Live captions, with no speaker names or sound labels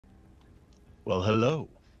Well, hello.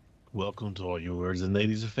 Welcome to all you lords and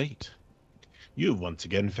ladies of fate. You have once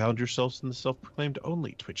again found yourselves in the self-proclaimed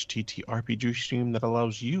only Twitch TTRPG stream that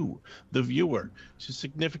allows you, the viewer, to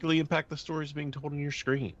significantly impact the stories being told on your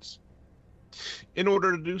screens. In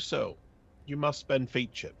order to do so, you must spend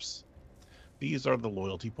fate chips. These are the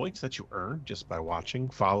loyalty points that you earn just by watching,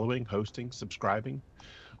 following, hosting, subscribing,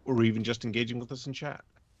 or even just engaging with us in chat.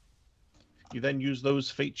 You then use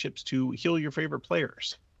those fate chips to heal your favorite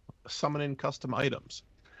players, summon in custom items,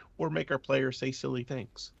 or make our players say silly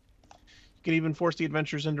things. You can even force the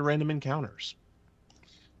adventures into random encounters.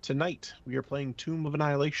 Tonight, we are playing Tomb of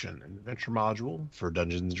Annihilation, an adventure module for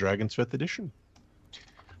Dungeons & Dragons 5th Edition.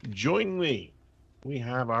 Join me. We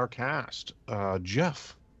have our cast.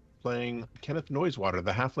 Jeff, playing Kenneth Noisewater,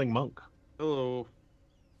 the Halfling Monk. Hello.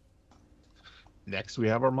 Next, we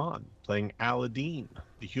have Armand, playing Aladdin,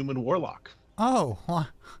 the Human Warlock. Oh,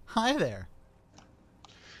 hi there.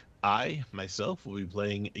 I, myself, will be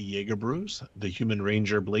playing Jaeger Bruce, the Human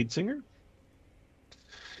Ranger Bladesinger.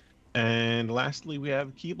 And lastly, we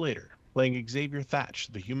have Keyblader, playing Xavier Thatch,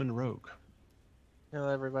 the Human Rogue. Hello,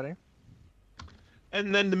 everybody.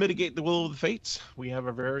 And then to mitigate the will of the fates, we have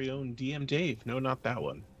our very own DM Dave. No, not that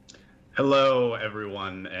one. Hello,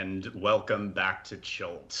 everyone, and welcome back to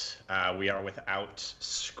Chult. We are without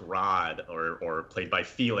Scrod, or played by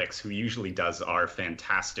Felix, who usually does our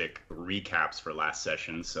fantastic recaps for last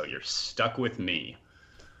session, so you're stuck with me.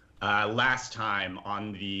 Last time,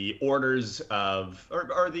 on the orders of,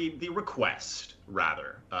 or the request,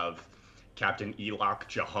 rather, of Captain Elok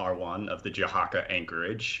Jaharwan of the Jahaka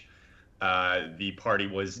Anchorage, the party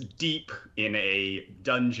was deep in a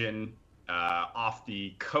dungeon off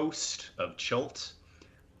the coast of Chult.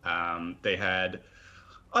 They had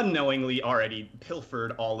unknowingly already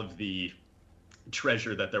pilfered all of the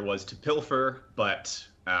treasure that there was to pilfer, but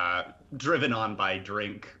driven on by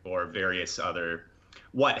drink or various other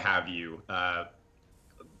what have you,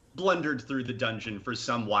 blundered through the dungeon for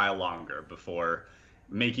some while longer before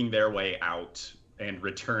making their way out and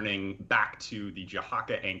returning back to the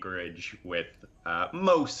Jahaka Anchorage with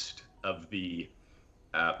most of the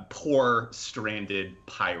poor stranded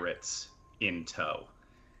pirates in tow.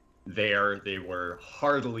 There, they were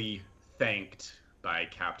heartily thanked by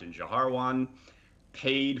Captain Jaharwan,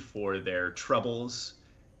 paid for their troubles,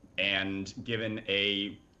 and given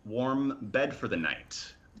a warm bed for the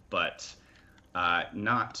night, but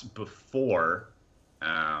not before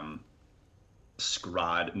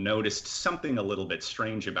Scrod noticed something a little bit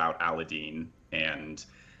strange about Aladdin, and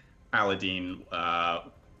Aladdin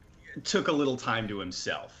took a little time to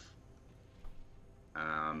himself.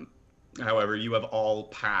 However, you have all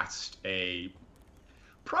passed a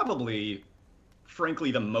probably,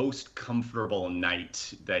 frankly, the most comfortable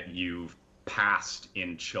night that you've passed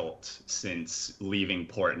in Chult since leaving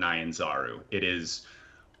Port Nyanzaru. It is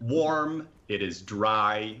warm, it is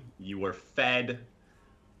dry, you were fed,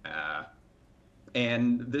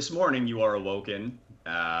 and this morning you are awoken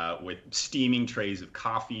with steaming trays of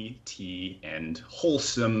coffee, tea, and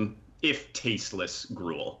wholesome, if tasteless,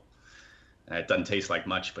 gruel. It doesn't taste like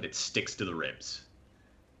much, but it sticks to the ribs.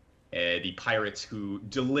 The pirates who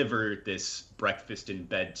delivered this breakfast in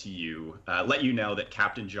bed to you let you know that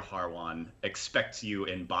Captain Jaharwan expects you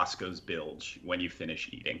in Bosco's Bilge when you finish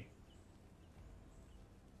eating.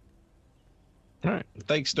 All right.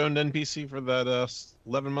 Thanks, Stoned NPC, for that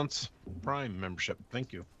 11 months Prime membership.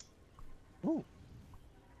 Thank you. Ooh.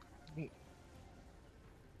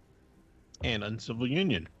 And Uncivil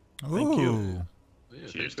Union. Thank you. Yeah,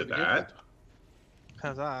 Cheers to pretty good. that.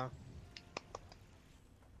 Huzzah.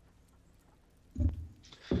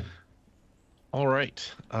 All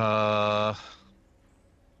right. I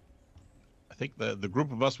think the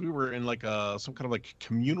group of us, we were in like some kind of like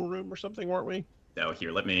communal room or something, weren't we? Now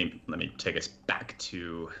here, let me take us back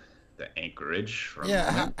to the anchorage for a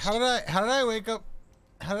Yeah, moment. how did I wake up?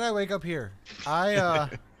 How did I wake up here? I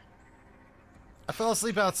fell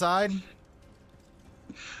asleep outside.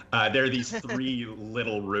 There are these three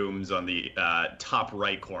little rooms on the top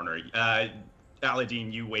right corner.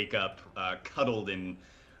 Aladdin, you wake up cuddled in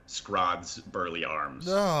Scrod's burly arms.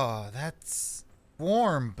 Oh, that's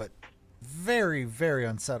warm, but very, very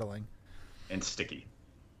unsettling. And sticky.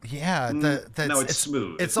 Yeah, No, it's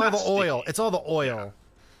smooth. It's all not the oil. sticky. It's all the oil.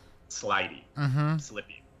 Slidey. Mm-hmm.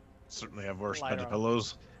 Slippy. Certainly have worse Lighter bedded on.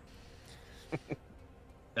 pillows.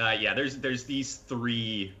 Yeah, there's these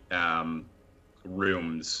three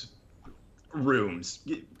rooms,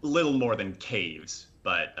 little more than caves,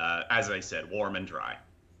 but as I said, warm and dry.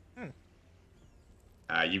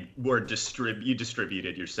 You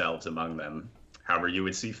distributed yourselves among them however you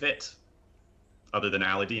would see fit. other than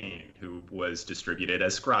Aladdin, who was distributed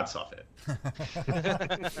as Scrod saw fit.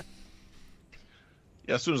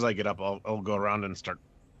 Yeah, as soon as I get up, I'll go around and start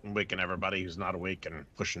waking everybody who's not awake and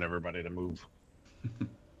pushing everybody to move.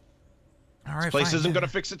 All right, This place fine, isn't yeah. going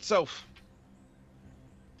to fix itself.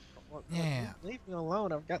 Yeah. Leave me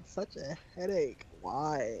alone. I've got such a headache.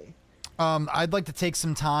 Why? I'd like to take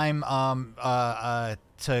some time to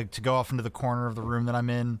go off into the corner of the room that I'm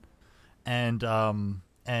in, and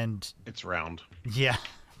It's round. yeah,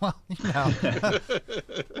 well, you know,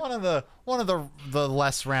 one of the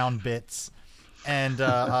less round bits, and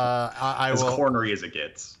I As will cornery as it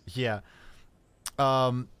gets. yeah,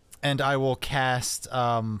 and I will cast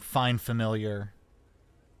Find Familiar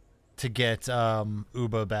to get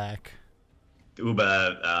Uba back.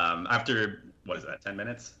 Uba, after, what is that, 10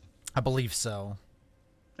 minutes? I believe so.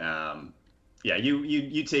 Yeah,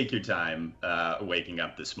 you take your time waking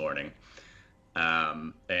up this morning.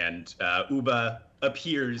 And Uba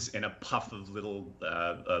appears in a puff of a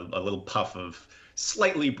little puff of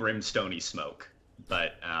slightly brimstony smoke,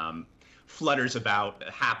 but flutters about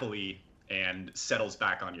happily and settles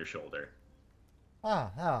back on your shoulder.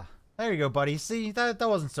 Ah, there you go, buddy. See, that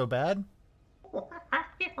wasn't so bad.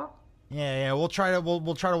 Yeah, we'll try to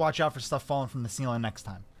watch out for stuff falling from the ceiling next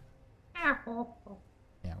time.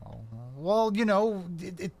 Yeah, well, you know,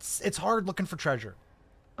 it's hard looking for treasure.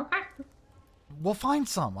 We'll find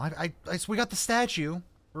some. We got the statue.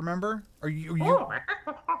 Remember? Are you?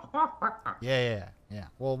 Yeah.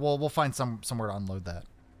 We'll find somewhere to unload that.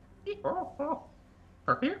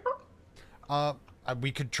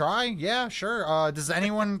 We could try. Yeah, sure. Does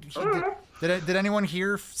anyone did anyone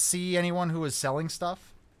here see anyone who was selling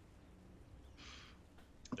stuff?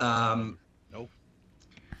 Nope.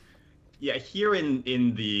 Yeah, here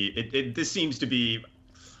in the this seems to be,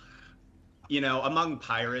 you know, among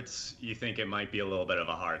pirates, you think it might be a little bit of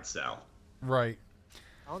a hard sell. Right.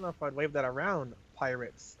 I don't know if I'd wave that around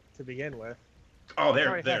pirates to begin with. Oh,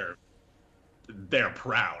 Sorry, they're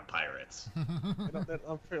proud pirates.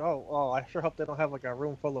 I sure hope they don't have like a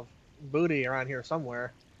room full of booty around here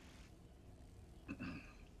somewhere.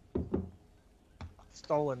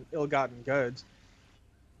 Stolen, ill-gotten goods.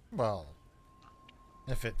 Well,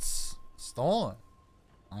 if it's stolen,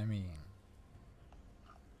 I mean.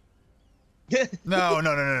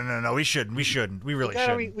 No. We shouldn't. We really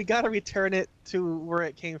shouldn't. We gotta return it to where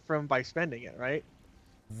it came from by spending it, right?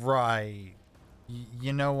 Right.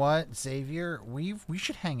 You know what, Xavier? We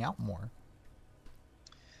should hang out more.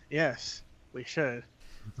 Yes, we should.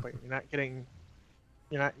 Wait, you're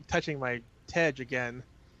not touching my Tej again.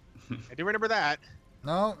 I do remember that.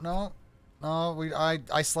 No.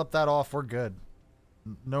 I slept that off. We're good.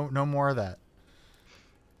 No more of that.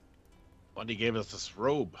 Bundy gave us this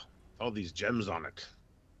robe, all these gems on it.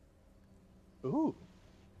 Ooh.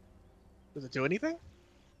 Does it do anything?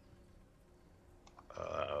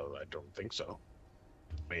 I don't think so.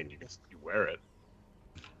 I mean, you wear it.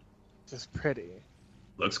 Just pretty.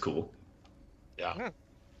 Looks cool. Yeah.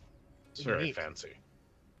 It's very Neat. fancy.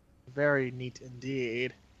 Very neat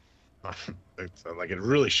indeed. It's like it's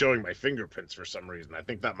really showing my fingerprints for some reason. I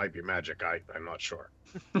think that might be magic. I'm not sure.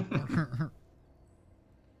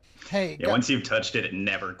 Hey. Yeah, once you've touched it, it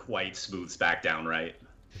never quite smooths back down right.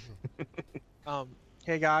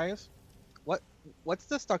 Hey guys, what's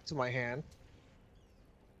this stuck to my hand?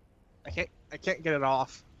 I can't get it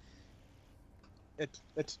off. It's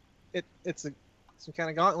some kind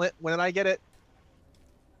of gauntlet. When did I get it?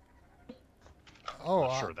 Oh,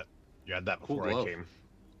 Not sure that you had that before I came.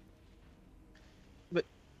 But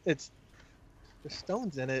there's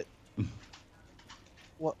stones in it.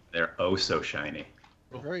 What? They're oh so shiny.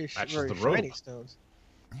 Very matches the shiny robe. stones.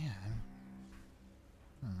 Yeah.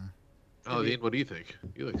 Aladdin, what do you think?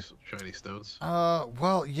 You like some shiny stones?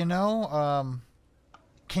 Well, you know,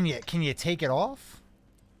 can you take it off?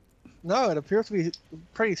 No, it appears to be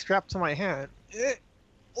pretty strapped to my hand.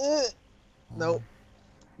 Nope.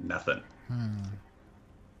 Nothing.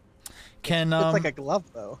 Can It's like a glove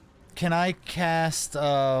though. Can I cast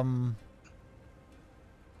I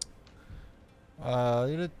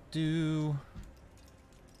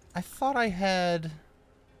thought I had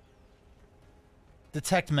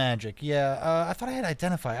detect magic. Yeah, I thought I had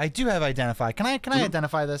identify. I do have identify. Can I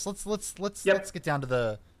identify this? Let's get down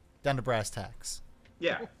to brass tacks.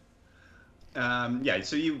 Yeah. Yeah,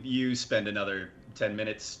 so you spend another 10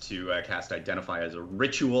 minutes to cast Identify as a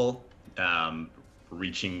ritual,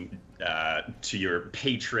 reaching to your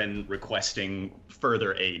patron, requesting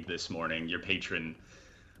further aid this morning. Your patron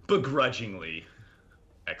begrudgingly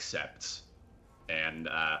accepts. And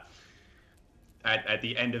at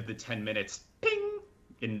the end of the 10 minutes, ping,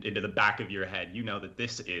 into the back of your head, you know that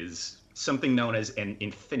this is something known as an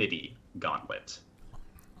Infinity Gauntlet.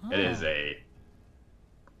 It is a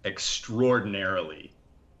extraordinarily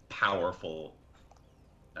powerful,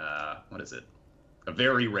 what is it? A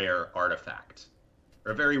very rare artifact,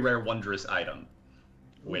 or a very rare wondrous item,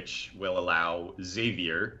 which will allow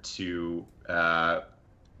Xavier to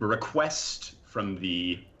request from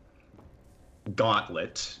the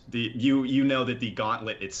gauntlet. You know that the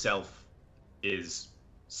gauntlet itself is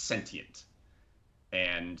sentient,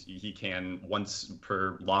 and he can, once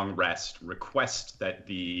per long rest, request that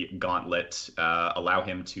the gauntlet allow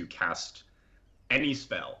him to cast any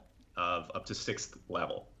spell of up to 6th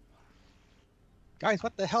level. Guys,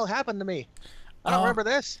 what the hell happened to me? I don't remember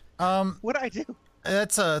this. What did I do?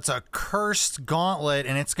 It's a cursed gauntlet,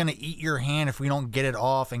 and it's gonna eat your hand if we don't get it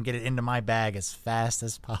off and get it into my bag as fast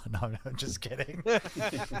as possible. No, just kidding.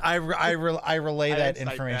 I relay that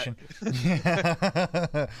information.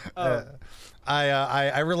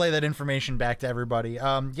 I relay that information back to everybody.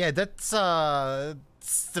 Yeah, that's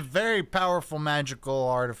it's a very powerful magical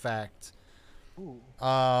artifact. Ooh.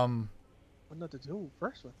 What not to do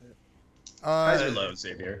first with it? Highs or lows,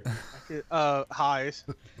 Xavier? Highs.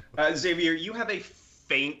 Xavier, you have a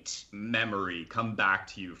faint memory come back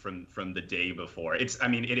to you from the day before. It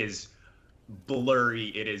is blurry,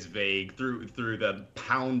 it is vague through the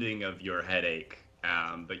pounding of your headache.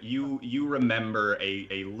 But you remember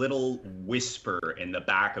a little whisper in the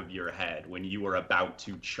back of your head when you were about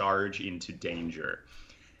to charge into danger,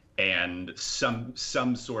 and some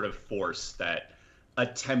sort of force that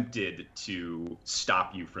attempted to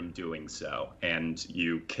stop you from doing so, and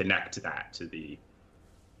you connect that to the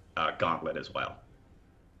gauntlet as well.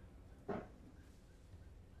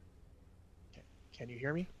 Can you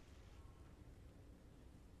hear me?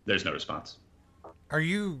 There's no response. Are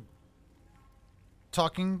you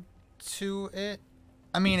talking to it?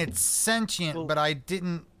 I mean, it's sentient, but I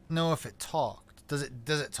didn't know if it talked. Does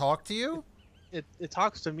it talk to you? It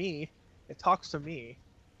talks to me. It talks to me.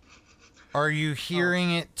 Are you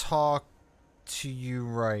hearing it talk to you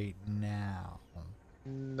right now?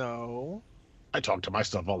 No. I talk to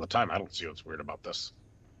myself all the time. I don't see what's weird about this.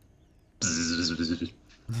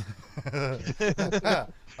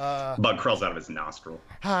 Bug crawls out of his nostril.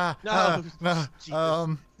 No.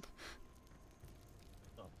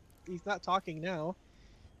 He's not talking now.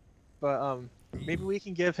 But maybe we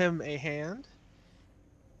can give him a hand.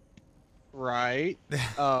 Right.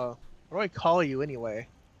 What do I call you anyway?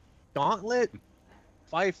 Gauntlet?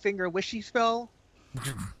 5-finger wishy spell?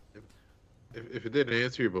 If it didn't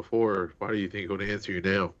answer you before, why do you think it would answer you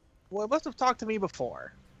now? Well, it must have talked to me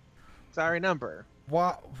before. So I remember.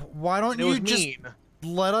 Why don't you just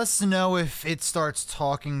let us know if it starts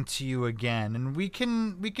talking to you again, and we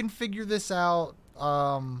can figure this out.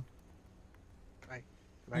 Am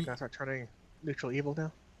I gonna start turning neutral evil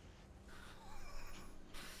now?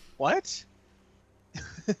 What?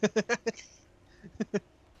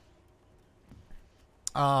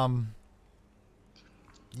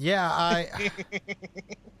 Yeah,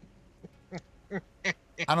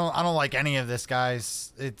 I don't like any of this,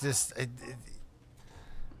 guys.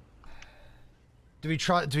 Do we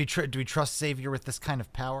trust Xavier with this kind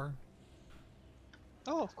of power?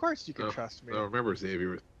 Oh, of course you can trust me. No, remember,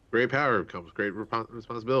 Xavier, with great power comes great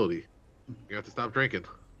responsibility. You have to stop drinking.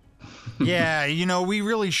 Yeah, we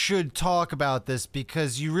really should talk about this,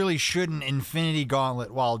 because you really shouldn't Infinity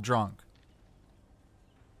Gauntlet while drunk.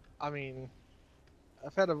 I mean,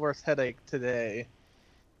 I've had a worse headache today,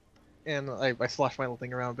 and I sloshed my little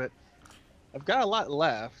thing around, but I've got a lot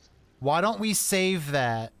left. Why don't we save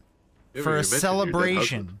that for a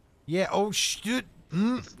celebration? Yeah. Oh shit.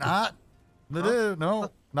 Not.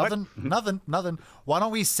 No. Nothing. Why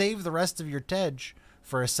don't we save the rest of your Tej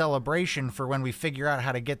for a celebration for when we figure out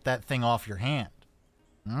how to get that thing off your hand?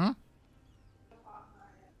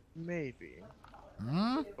 Maybe.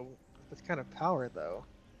 With this kind of power, though,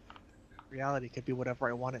 reality could be whatever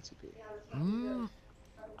I want it to be.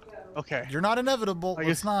 Okay. You're not inevitable.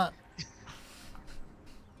 It's not.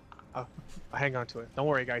 I'll hang on to it. Don't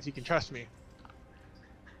worry, guys. You can trust me.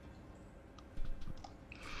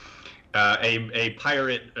 A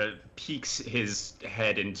pirate peeks his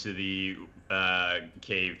head into the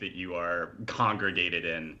cave that you are congregated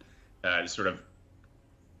in, sort of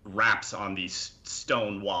raps on the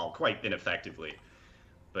stone wall quite ineffectively,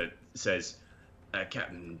 but says,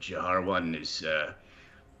 Captain Jahar-1 is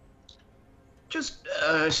just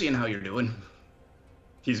seeing how you're doing.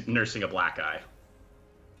 He's nursing a black eye.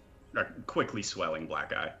 A quickly swelling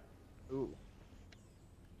black eye. Ooh.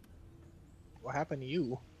 What happened to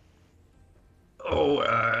you? Oh,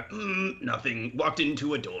 nothing. Walked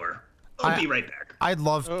into a door. I'll be right back. I'd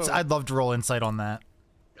love to roll insight on that.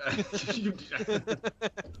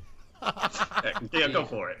 Yeah, go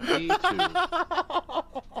for it. Me too.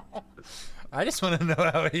 I just want to know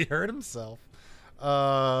how he hurt himself. Where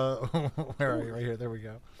are you? Right here. There we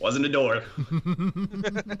go. Wasn't a door.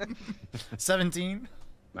 17.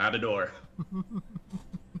 Not a door.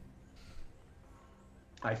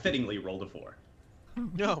 I fittingly rolled a 4.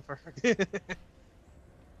 No, perfect.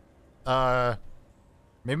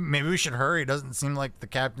 Maybe we should hurry. It doesn't seem like the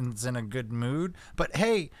captain's in a good mood. But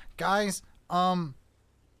hey, guys,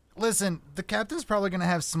 listen, the captain's probably gonna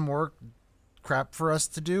have some work crap for us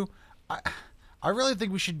to do. I really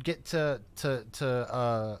think we should get to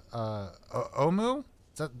Omu.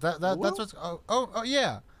 Is that's what's oh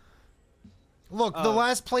yeah. Look, the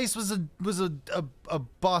last place was a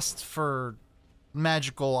bust for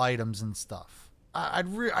magical items and stuff. I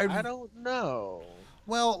don't know.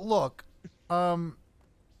 Well, look, we're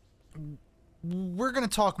gonna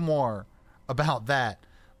talk more about that,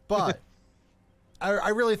 but I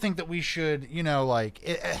really think that we should, like,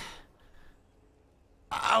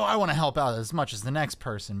 I want to help out as much as the next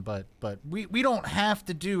person, but we don't have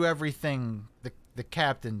to do everything the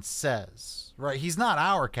captain says, right? He's not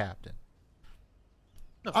our captain.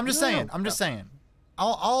 No, I'm just saying.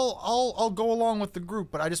 I'll go along with the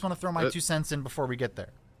group, but I just want to throw my 2 cents in before we get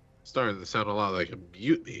there. Starting to sound a lot like a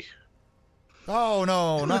mutiny. Oh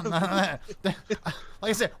no, not like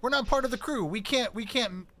I said, we're not part of the crew. We can't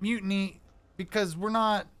mutiny because we're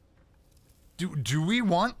not. Do we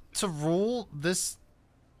want to rule this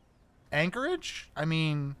anchorage? I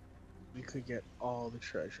mean, we could get all the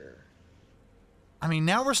treasure. I mean,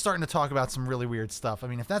 now we're starting to talk about some really weird stuff. I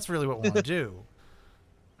mean, if that's really what we want to do.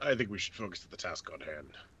 I think we should focus on the task on hand.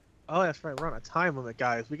 Oh, that's right. We're on a time limit,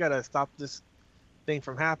 guys. We gotta stop this thing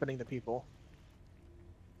from happening to people.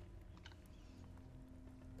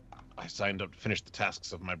 I signed up to finish the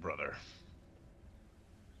tasks of my brother.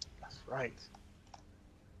 That's right.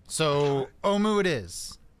 So, Omu it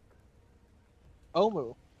is.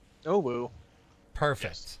 Omu.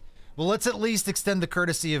 Perfect. Yes. Well, let's at least extend the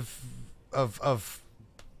courtesy of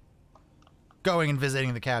going and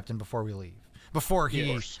visiting the captain before we leave. Before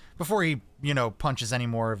he punches any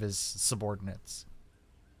more of his subordinates.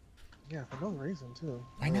 Yeah, for no reason too.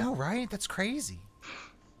 I know, right? That's crazy.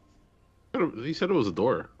 He said it was a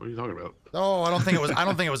door. What are you talking about? Oh, I don't think it was. I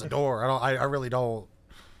don't think it was a door. I really don't.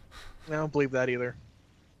 I don't believe that either.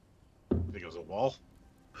 I think it was a wall.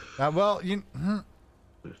 Well,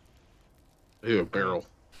 Maybe a barrel.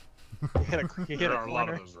 You hit There a are a lot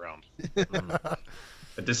corner. of those around.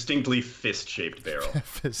 A distinctly fist-shaped barrel.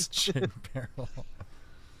 fist-shaped barrel.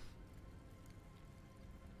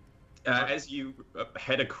 As you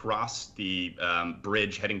head across the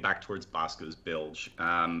bridge, heading back towards Bosco's Bilge,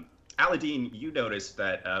 Aladdin, you notice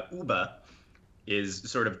that Uba is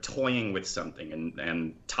sort of toying with something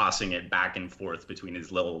and tossing it back and forth between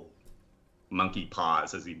his little monkey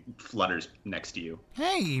paws as he flutters next to you.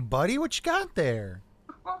 Hey, buddy, what you got there?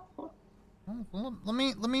 Well, let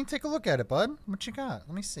me take a look at it, bud. What you got?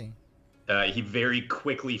 Let me see. He very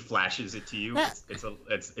quickly flashes it to you.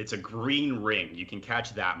 It's a green ring. You can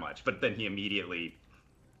catch that much, but then he immediately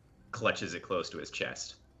clutches it close to his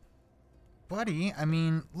chest. Buddy, I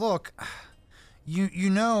mean, look, you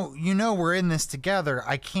know we're in this together.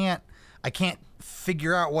 I can't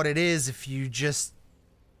figure out what it is if you just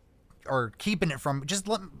are keeping it from. Just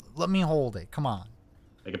let me hold it. Come on.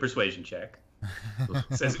 Make a persuasion check.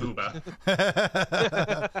 Says Uba.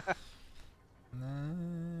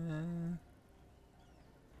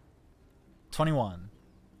 21.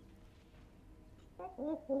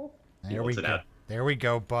 There we go. There we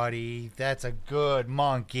go, buddy. That's a good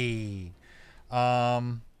monkey.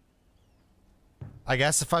 I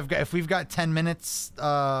guess if we've got 10 minutes,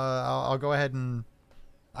 I'll go ahead and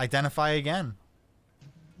identify again.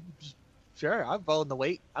 Sure, I'm following the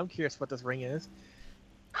wait. I'm curious what this ring is.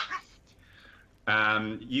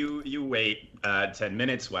 You wait 10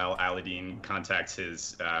 minutes while Aladdin contacts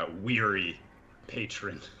his weary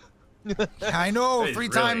patron. I know, It's 3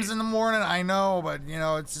 really- times in the morning. I know, but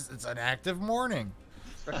it's an active morning.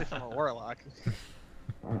 Especially from a warlock.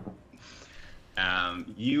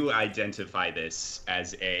 You identify this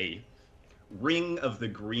as a ring of the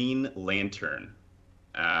Green Lantern.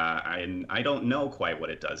 I don't know quite what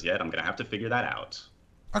it does yet. I'm gonna have to figure that out.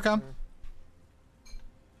 Okay.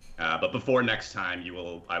 But before next time,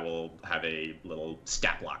 I will have a little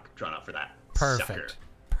stat block drawn up for that. Perfect. Sucker.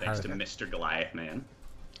 Thanks to Mr. Goliath Man.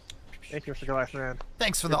 Thank you, Mr. Goliath Man.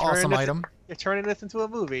 Thanks for the You're turning awesome this- item. You're turning this into a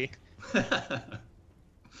movie.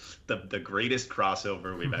 the greatest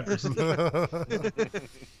crossover we've ever seen. I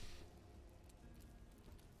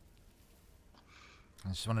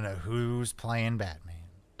just want to know who's playing Batman.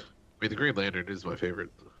 mean, the Green Lantern is my favorite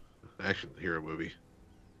action hero movie.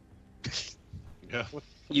 Yeah.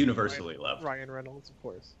 Universally loved. Ryan Reynolds, of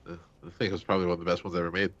course. I think it was probably one of the best ones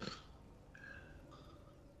ever made.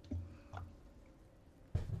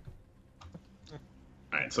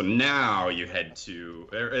 All right, so now you head to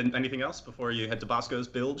anything else before you head to Bosco's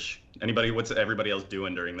Bilge? What's everybody else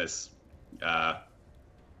doing during this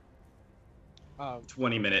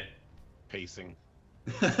 20-minute Pacing.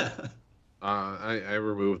 I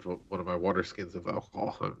removed one of my water skins of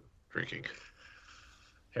alcohol I'm drinking.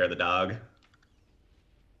 Hair of the dog.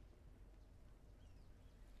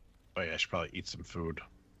 Oh yeah, I should probably eat some food.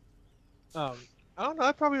 I don't know.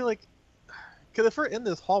 I'd probably like, cause if we're in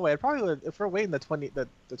this hallway, I'd probably if we're waiting the 20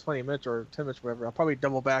 minutes or 10 minutes, or whatever, I'll probably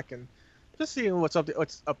double back and just see what's up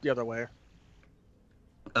the other way.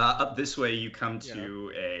 Up this way, you come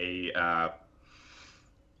to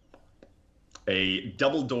a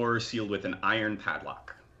double door sealed with an iron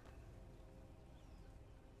padlock.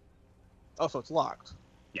 Oh, so it's locked.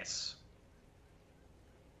 Yes.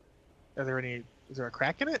 Is there a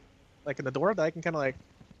crack in it? Like in the door that I can kind of like...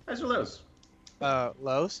 As are those.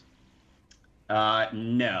 Lowe's?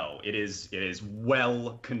 No. It is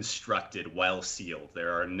well constructed, well sealed.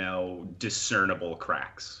 There are no discernible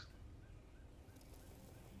cracks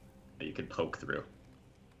that you could poke through.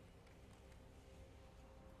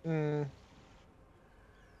 So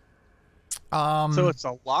it's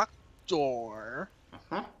a locked door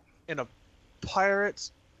in a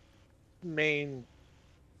pirate's main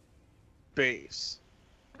base.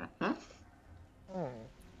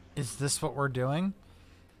 Is this what we're doing?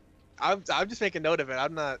 I'm just making note of it.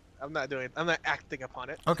 I'm not acting upon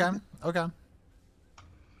it. Okay. And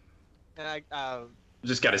I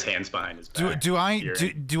Just got his hands behind his back. Do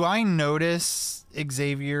I notice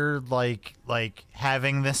Xavier like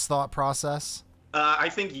having this thought process? I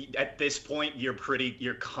think at this point you're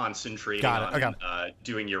concentrating on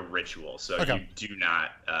doing your ritual, so you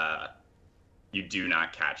do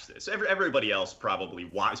not catch this. Everybody else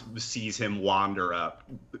probably sees him wander up,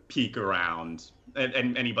 peek around,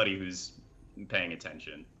 and anybody who's paying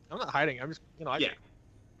attention. I'm not hiding. I'm just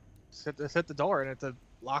sit the door, and it's a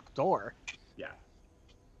locked door. Yeah.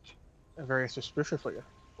 And very suspiciously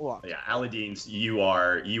locked. Yeah, Aladdin's. You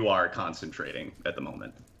are concentrating at the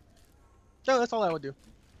moment. No, that's all I would do.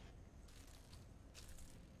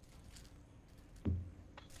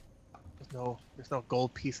 There's no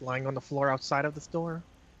gold piece lying on the floor outside of this door,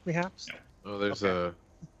 perhaps. Oh, there's a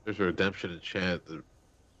redemption enchant that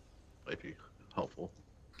might be helpful.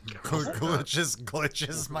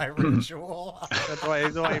 glitches my ritual. That's why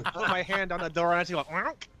I put my hand on the door and I go,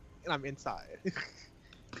 and I'm inside.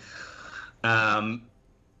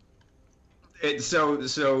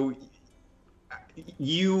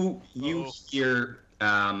 You hear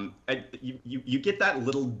you get that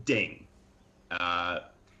little ding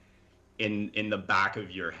in the back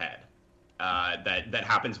of your head that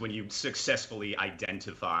happens when you successfully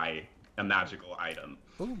identify a magical item.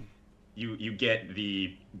 Ooh. You get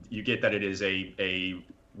that it is a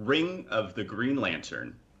ring of the Green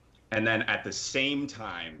Lantern, and then at the same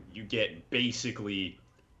time you get basically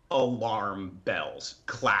alarm bells,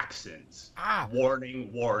 klaxons,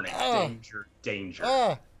 warning,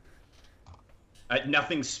 danger.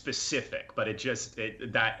 Nothing specific, but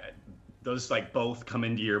those like both come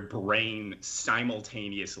into your brain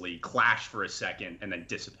simultaneously, clash for a second, and then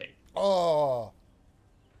dissipate. Oh,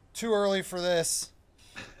 too early for this.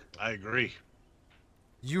 I agree.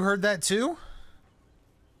 You heard that too?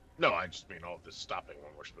 No, I just mean all of this stopping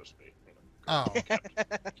when we're supposed to be. Oh.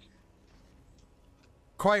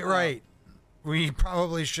 Quite right. We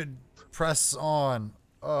probably should press on.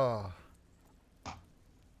 Oh. I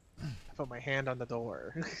put my hand on the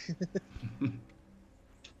door.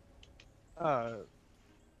 No.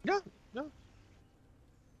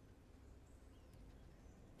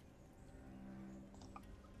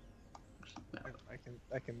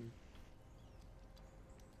 I can.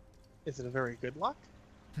 Is it a very good lock?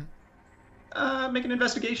 Make an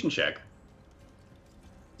investigation check.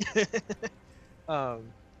 Ooh, I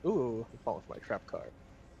fall with my trap card.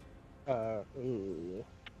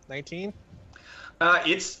 19?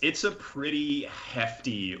 It's a pretty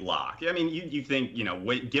hefty lock. I mean, you think,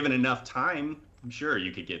 given enough time, I'm sure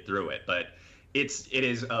you could get through it, but it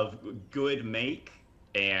is of good make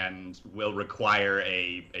and will require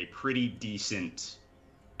a pretty decent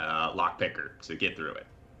lock picker to get through it.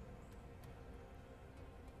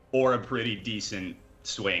 Or a pretty decent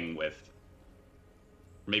swing with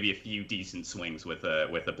maybe a few decent swings with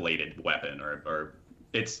a bladed weapon, or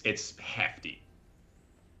it's hefty.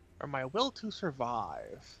 Or my will to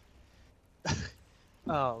survive.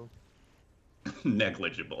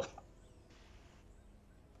 Negligible.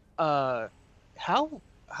 Uh, how?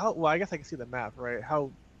 Well, I guess I can see the map, right?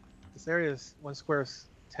 How this area is 1 square is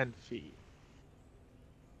 10 feet.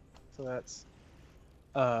 So that's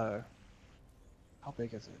how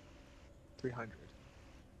big is it? 300.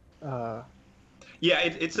 Yeah,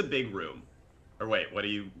 it's a big room. Or wait, what are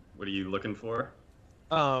you looking for?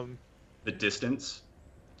 Um, The distance?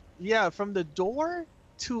 yeah, from the door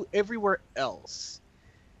to everywhere else.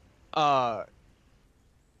 I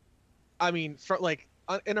mean, for like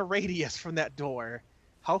in a radius from that door,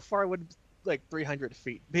 how far would like 300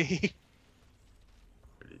 feet be?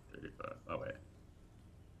 30, 35. Oh wait.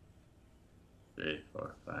 3,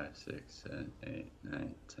 4, 5, 6, 7, 8,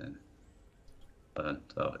 9, 10, 11,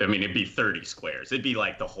 12. I mean, it'd be 30 squares. It'd be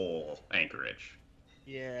like the whole Anchorage.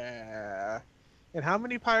 Yeah. And how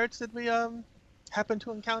many pirates did we happen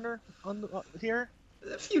to encounter on here?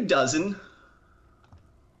 A few dozen.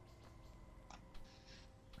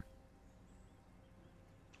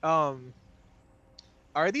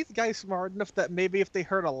 Are these guys smart enough that maybe if they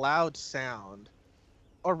heard a loud sound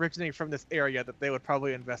originating from this area that they would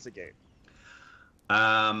probably investigate?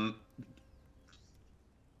 I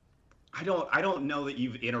don't know that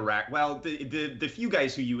you've well, the few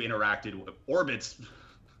guys who you interacted with, Orbits.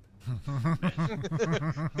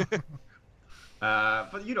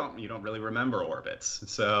 But you don't really remember Orbits.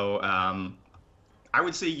 So I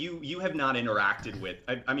would say you have not interacted with.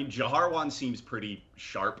 I mean, Jaharwan seems pretty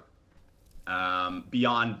sharp.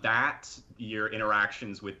 Beyond that, your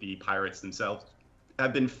interactions with the pirates themselves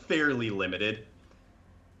have been fairly limited.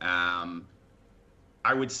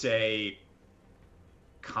 I would say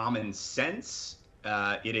common sense.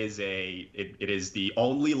 It is the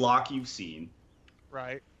only lock you've seen.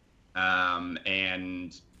 Right.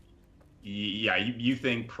 And yeah, you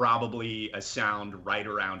think probably a sound right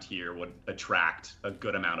around here would attract a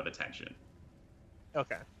good amount of attention.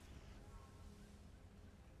 Okay.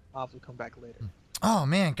 I'll have to come back later. Oh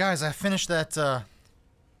man, guys, I finished that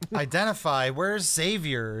identify. Where's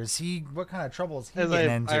Xavier? Is he? What kind of trouble is he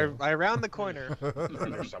getting into? I round the corner.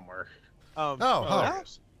 Around there somewhere.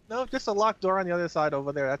 No, just a locked door on the other side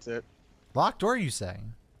over there. That's it. Locked door, you say?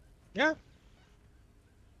 Yeah.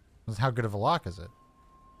 How good of a lock is it?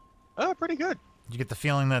 Oh, pretty good. Did you get the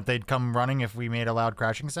feeling that they'd come running if we made a loud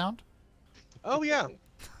crashing sound? Oh yeah.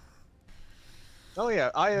 Oh yeah.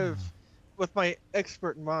 I have, with my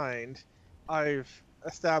expert mind, I've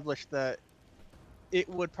established that it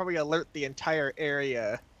would probably alert the entire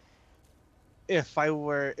area if I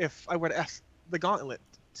were to ask the Gauntlet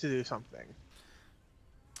to do something.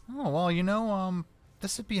 Oh well, you know,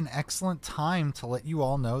 this would be an excellent time to let you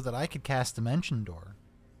all know that I could cast Dimension Door.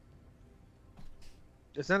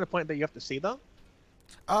 Is that a point that you have to see though?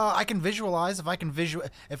 I can visualize. If I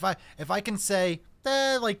can say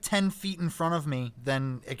like 10 feet in front of me,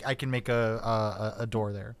 then I can make a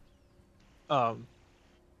door there. I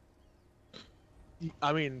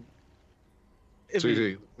mean, So you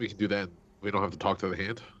think we can do that? We don't have to talk to the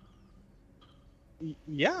hand?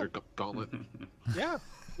 yeah, Or gauntlet? yeah,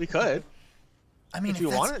 we could. I mean, if you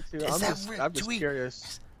wanted to. I'm just do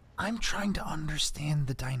curious. I'm trying to understand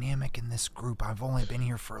the dynamic in this group. I've only been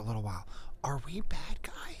here for a little while. Are we bad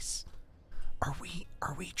guys? Are we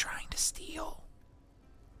trying to steal?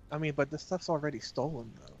 I mean, but this stuff's already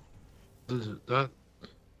stolen though. Does it not?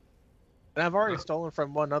 And I've already stolen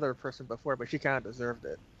from one other person before, but she kind of deserved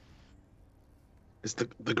it. It's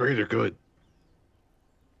the greater good.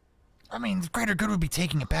 I mean, the greater good would be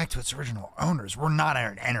taking it back to its original owners. We're not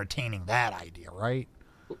entertaining that idea, right?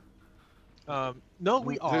 No,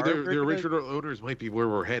 we are. The original owners might be where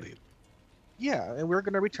we're headed. Yeah, and we're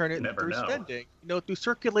going to return it through spending. You know, through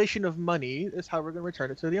circulation of money is how we're going to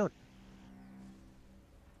return it to the owner.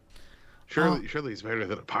 Surely it's better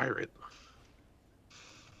than a pirate.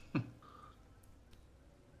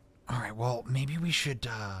 All right, well, maybe we should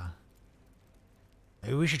try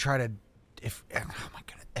to, if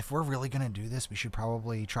we're really going to do this, we should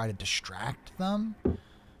probably try to distract them.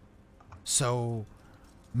 So,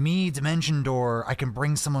 me, Dimension Door, I can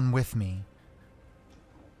bring someone with me.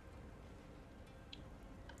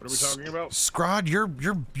 What are we talking about? Scrod,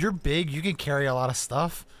 you're big. You can carry a lot of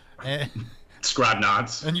stuff. Scrod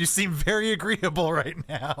nods. And you seem very agreeable right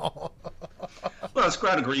now. Well,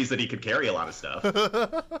 Scrod agrees that he could carry a lot of stuff.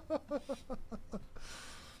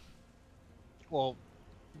 Well,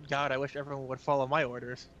 God, I wish everyone would follow my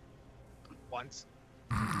orders. Once.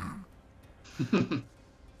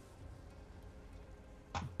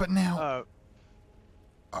 But now,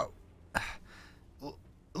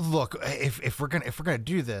 look, if we're gonna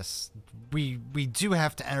do this, we do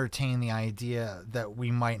have to entertain the idea that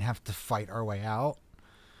we might have to fight our way out.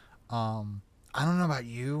 I don't know about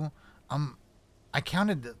you. I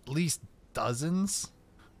counted at least dozens.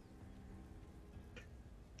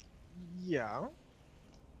 Yeah.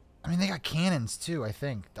 I mean, they got cannons too, I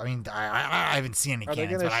think. I mean, I haven't seen any Are they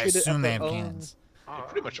cannons, gonna but I shoot it at assume they their have own- cannons. They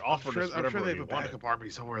pretty much I'm offered sure, us I'm whatever sure they have we a backup wanted. army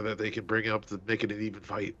somewhere that they can bring up to make it an even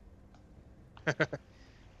fight. They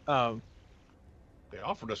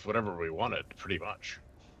offered us whatever we wanted, pretty much.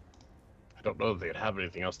 I don't know if they'd have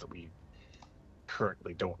anything else that we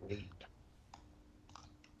currently don't need.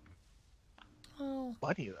 Well,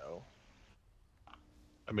 Money though.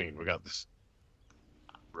 I mean, we got this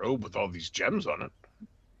robe with all these gems on it.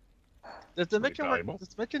 Does the dimension work? valuable. Does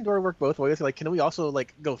the dimension door work both ways? Like, can we also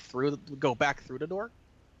like go back through the door?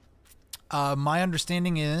 my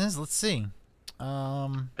understanding is, let's see. I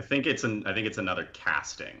think it's another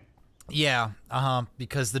casting. Yeah,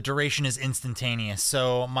 because the duration is instantaneous.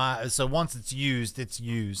 So once it's used, it's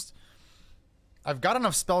used. I've got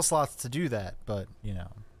enough spell slots to do that, but you know.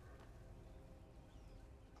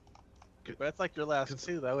 But that's like your last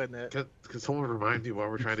two, though, isn't it? Can someone remind me why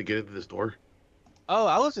we're trying to get into this door? Oh,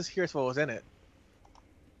 I was just curious what was in it.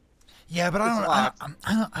 Yeah, but It's locked.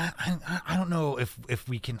 I don't know if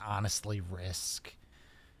we can honestly risk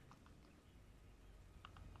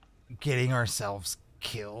getting ourselves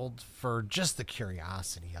killed for just the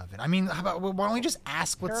curiosity of it. I mean, how about why don't we just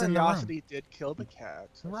ask what's in the room? Curiosity did kill the cat.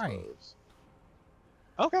 I Right. suppose.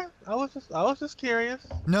 Okay, I was just curious.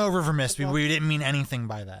 No, River Mist, we didn't mean anything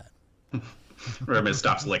by that. Remember,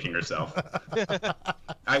 stops licking herself.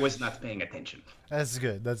 I was not paying attention. That's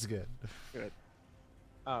good. That's good.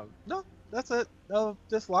 No, that's it. No,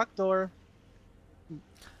 just locked door.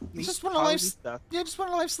 It's just Neat, one of probably life's stuff. just one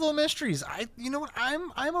of life's little mysteries. You know what?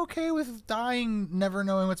 I'm okay with dying, never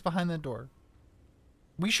knowing what's behind that door.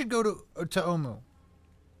 We should go to Omu.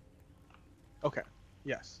 Okay.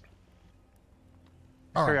 Yes.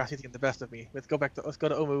 All right. Curiosity getting the best of me. Let's go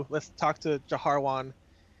to Omu. Let's talk to Jaharwan,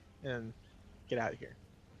 and get out of here.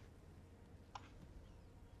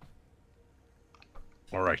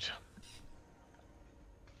 All right.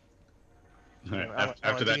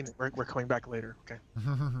 After that, Aladdin, we're coming back later. Okay.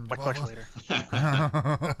 Much later.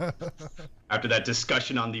 after that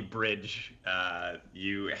discussion on the bridge,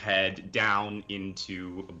 you head down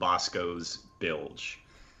into Bosco's bilge.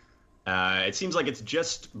 It seems like it's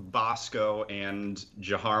just Bosco and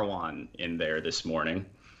Jaharwan in there this morning.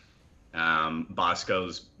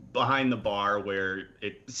 Bosco's behind the bar where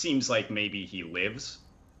it seems like maybe he lives.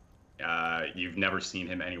 You've never seen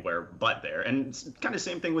him anywhere but there. And it's kind of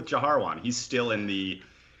same thing with Jaharwan. He's still in the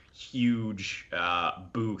huge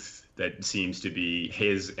booth that seems to be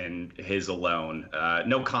his and his alone.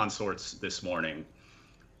 No consorts this morning.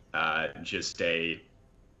 Just a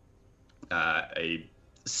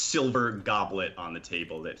silver goblet on the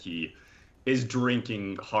table that he is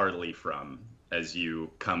drinking heartily from as you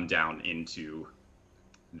come down into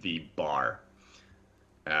the bar.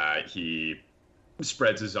 He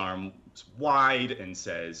spreads his arms wide and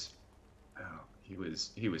says, "Oh, he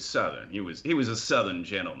was Southern. He was a Southern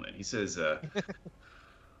gentleman." He says,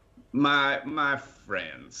 "My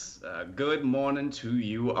friends, good morning to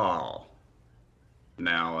you all.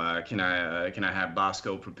 Now, can I have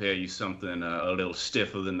Bosco prepare you something a little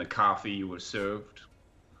stiffer than the coffee you were served?"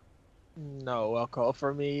 No alcohol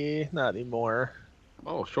for me. Not anymore.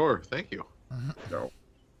 Oh, sure. Thank you. No.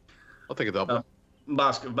 I'll take a double.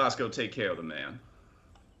 Bosco, take care of the man.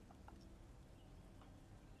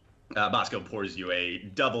 Bosco pours you a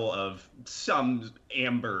double of some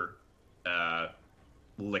amber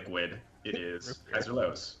liquid. It is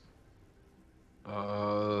Azulos.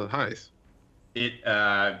 Highs.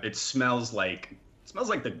 It smells like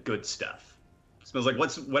the good stuff. It smells like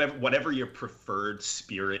whatever your preferred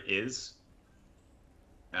spirit is.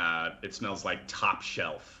 It smells like top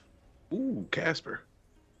shelf. Ooh, Casper.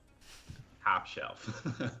 Top shelf.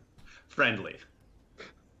 Friendly.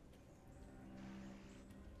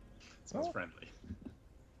 Smells friendly.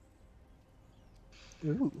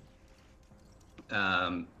 Ooh.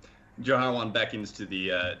 Jaharwan beckons to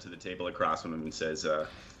the table across from him and says,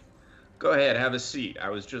 "Go ahead, have a seat. I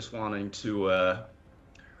was just wanting to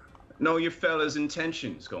know your fellas'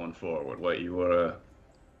 intentions going forward. What you were,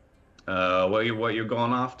 what you're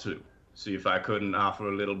going off to. See if I couldn't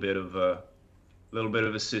offer a little bit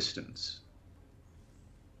of assistance."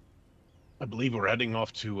 I believe we're heading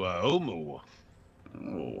off to Omu.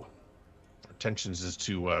 Oh, Our intentions is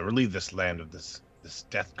to relieve this land of this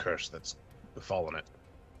death curse that's befallen it.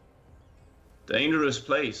 dangerous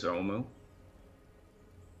place, Omu.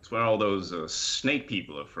 It's where all those snake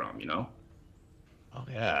people are from, you know. Oh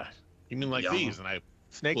yeah. You mean like Yeah. these? And I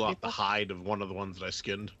Snake pull out the people? hide of one of the ones that I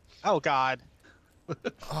skinned. Oh God.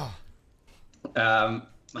 Oh,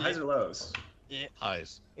 Highs or lows?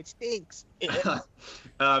 Eyes. It stinks. For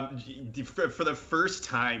the first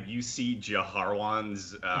time, you see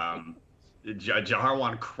Jaharwan's.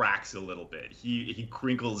 Jaharwan cracks a little bit. He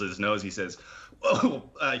crinkles his nose. He says, "Oh,"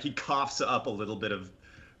 he coughs up a little bit of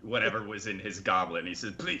whatever was in his goblet. And he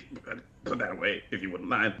says, "Please put that away if you wouldn't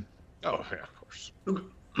mind." Oh, yeah, of course.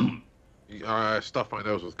 I stuffed my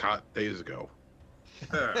nose with cotton days ago.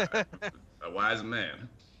 A wise man.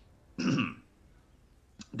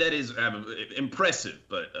 That is impressive,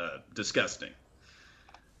 but disgusting.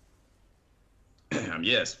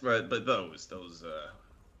 Yes, but those.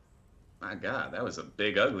 My God, that was a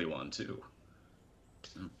big, ugly one too.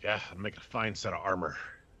 Yeah, I'd make a fine set of armor.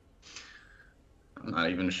 I'm not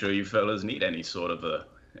even sure you fellas need any sort of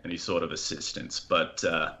assistance, but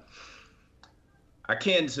I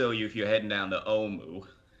can tell you if you're heading down to Omu,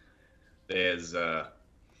 there's I've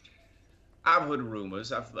heard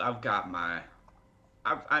rumors. I've got my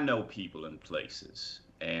I know people in places,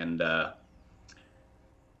 and it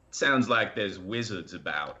sounds like there's wizards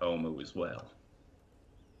about Omu as well.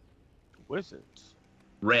 Wizards.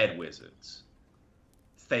 Red wizards.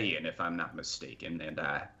 Thayan, if I'm not mistaken, and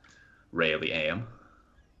I rarely am.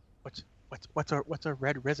 What's a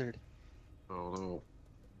red wizard? Oh no.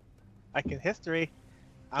 I can history.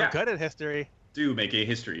 I'm Yeah. good at history. Do make a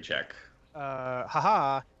history check.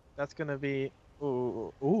 Haha. That's gonna be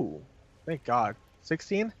ooh. Thank God.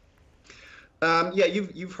 16. Yeah,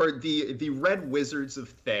 you've heard the red wizards of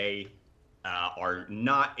Thay are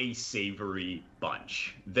not a savory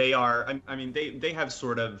bunch. They are. I mean, they have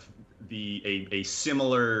sort of a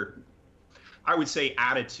similar, I would say,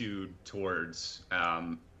 attitude towards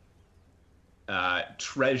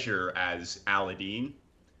treasure as Aladdin,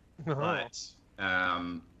 but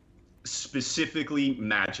specifically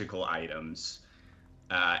magical items,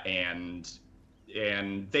 and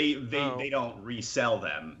they don't resell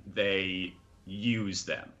them. They use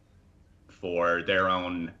them for their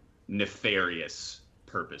own nefarious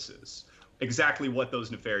purposes. Exactly what those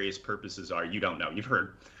nefarious purposes are, you don't know. You've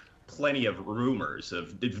heard plenty of rumors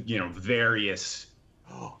of, various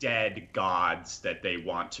dead gods that they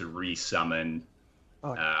want to resummon.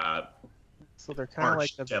 So they're kind of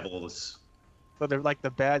like the devils. So they're like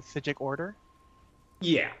the bad Sijic order.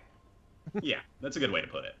 Yeah, yeah, that's a good way to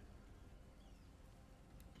put it.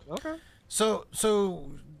 Okay. So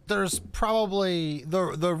there's probably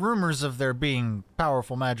the rumors of there being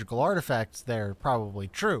powerful magical artifacts there probably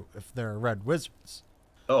true if they're red wizards.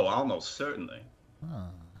 Oh, almost certainly.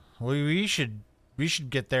 We should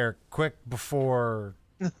get there quick before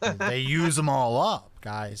they use them all up,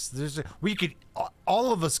 guys.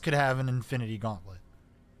 All of us could have an infinity gauntlet.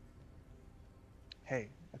 Hey,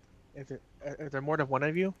 is there more than one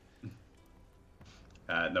of you?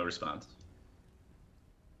 No response.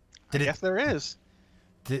 Yes, there is.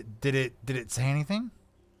 Did it say anything?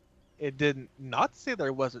 It did not say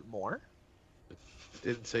there wasn't more.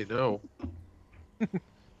 Didn't say no.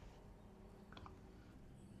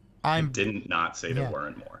 It didn't not say there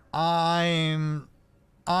weren't more. I'm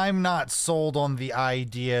not sold on the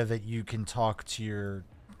idea that you can talk to your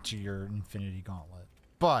infinity gauntlet,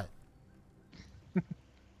 but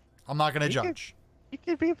I'm not gonna judge. He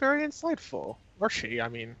could be very insightful, or she. I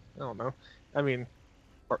mean, I don't know. I mean,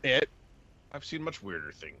 or it. I've seen much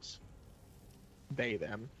weirder things. They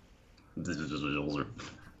them.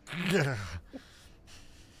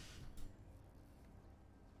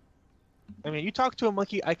 I mean, you talk to a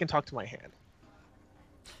monkey, I can talk to my hand.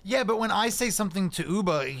 Yeah, but when I say something to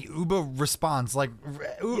Uba responds like,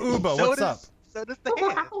 Uba, So what's up? So does the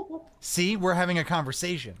hand. See, we're having a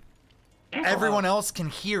conversation. Everyone else can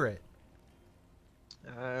hear it.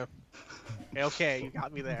 Okay, you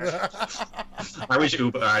got me there. I wish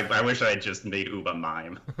I had just made Uba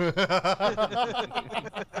mime.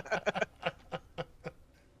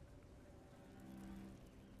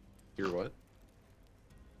 Hear what?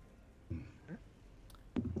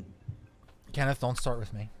 Kenneth, don't start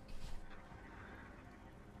with me.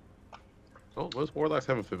 Oh, most warlocks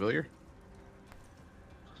have a familiar.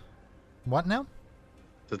 What now?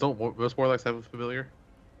 Don't most warlocks have a familiar?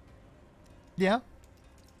 Yeah,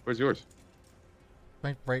 Where's yours?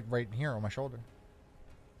 right here on my shoulder.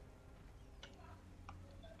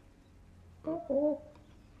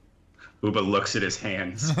 Uba looks at his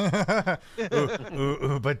hands. But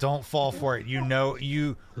don't fall for it.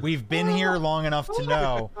 We've been here long enough to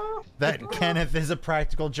know that Kenneth is a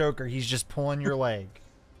practical joker. He's just pulling your leg.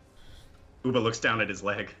 Uba looks down at his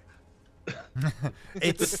leg.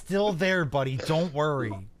 It's still there, buddy. Don't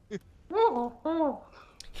worry.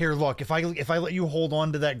 Here, look. If I let you hold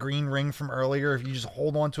on to that green ring from earlier, if you just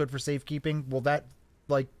hold on to it for safekeeping, will that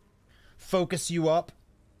focus you up?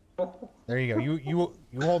 There you go. You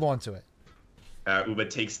hold on to it. Uba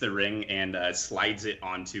takes the ring and slides it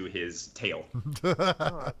onto his tail.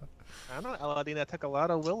 Oh, I don't know, Aladdin. That took a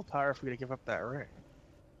lot of willpower for you to give up that ring.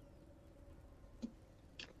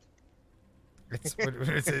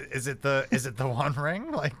 Is it the one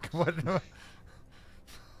ring? Like what?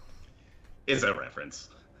 It's a reference.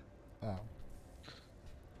 Oh.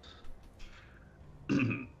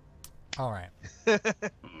 All right.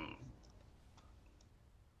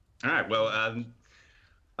 All right. Well,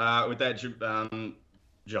 with that,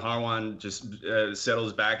 Jaharwan just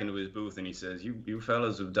settles back into his booth and he says, "You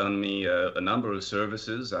fellas have done me a number of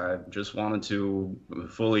services. I just wanted to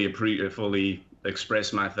fully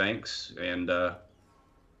express my thanks and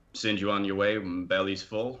send you on your way. My belly's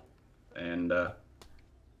full, and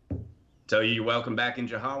tell you you're welcome back in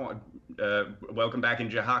Jaharwan. Welcome back in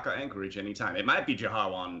Jahaka Anchorage anytime. It might be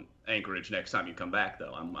Jaharwan Anchorage next time you come back,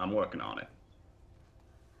 though. I'm working on it."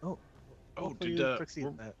 Oh, did succeed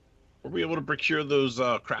in that. were we able to procure those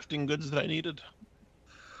crafting goods that I needed?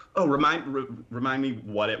 Oh, remind me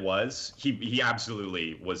what it was. He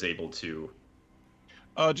absolutely was able to.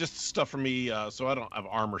 Just stuff for me. So I don't have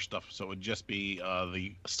armor stuff, so it would just be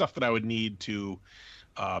the stuff that I would need to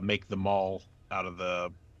make the maul out of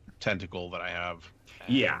the tentacle that I have.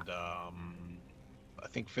 And, Yeah. I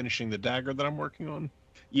think finishing the dagger that I'm working on.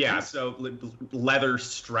 Yeah. So leather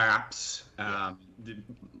straps.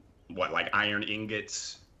 What, like iron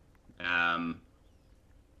ingots? You're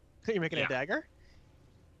making Yeah. a dagger?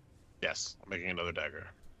 Yes, I'm making another dagger.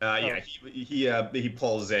 Yeah, he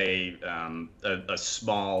pulls a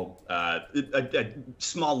small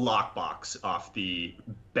small lockbox off the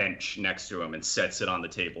bench next to him and sets it on the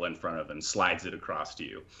table in front of him, slides it across to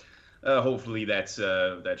you. Hopefully that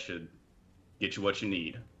should get you what you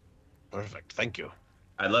need. Perfect. Thank you.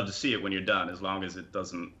 I'd love to see it when you're done, as long as it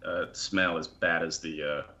doesn't smell as bad as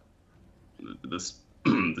the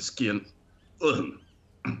skin. Ugh.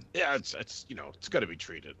 Yeah, it's it's got to be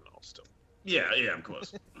treated and all still. Yeah, of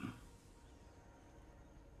course.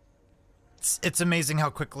 It's amazing how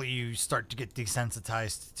quickly you start to get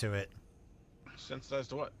desensitized to it. Sensitized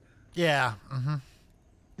to what? Yeah.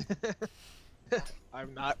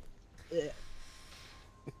 I'm not.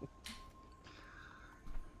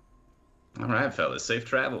 All right, fellas, safe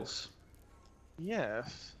travels.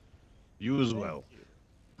 Yes. You as well.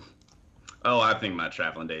 Oh, I think my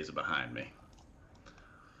traveling days are behind me.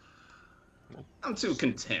 I'm too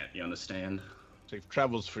content, you understand? Safe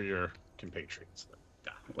travels for your compatriots.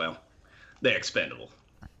 Ah, well, they're expendable.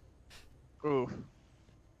 Ooh.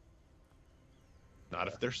 Not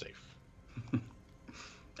if they're safe.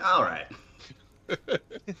 All right.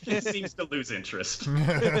 He seems to lose interest.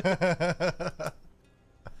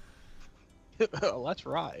 Let's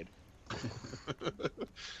ride.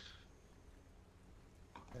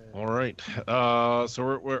 All right. So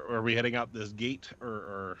are we heading out this gate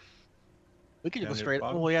or? We could just go Down near straight. the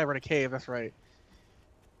bottom? Oh yeah, we're in a cave. That's right.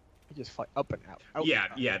 We just fly up and out. Out Yeah,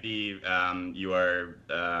 and out. yeah.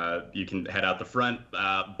 You can head out the front.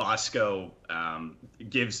 Bosco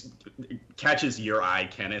catches your eye,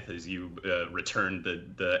 Kenneth, as you return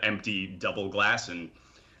the empty double glass and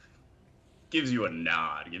gives you a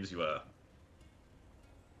nod. Gives you a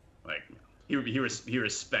he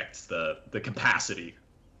respects the capacity.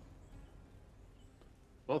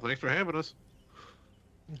 Well, thanks for having us.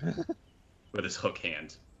 With his hook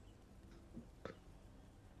hand. I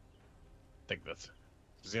think that's.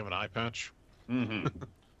 Does he have an eye patch? Mm-hmm.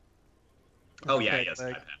 Oh yeah, Okay, yes,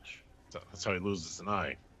 like- eye patch. That's how he loses an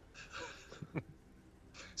eye.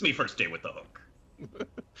 It's my first day with the hook.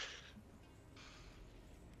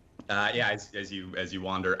 Yeah, as you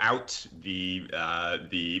wander out,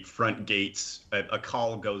 the front gates, a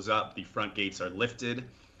call goes up. The front gates are lifted,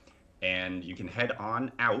 and you can head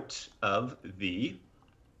on out of the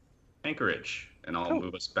anchorage. And I'll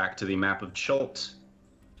move us back to the map of Chult.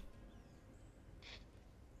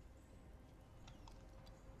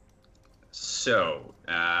 So,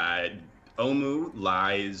 Omu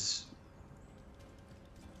lies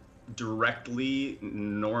directly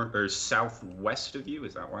north or southwest of you.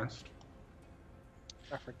 Is that west?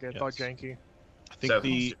 I forget. It's all Yes. janky. I think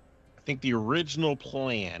Southeast. the original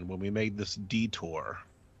plan when we made this detour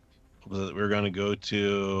was that we were going to go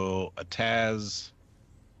to Ataz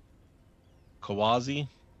Kawazi,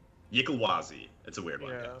 Yikalwazi. It's a weird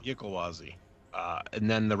one. Yeah. Yikawazi, and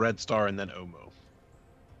then the Red Star, and then Omo.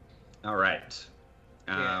 All right.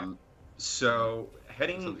 Yeah. So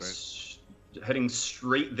heading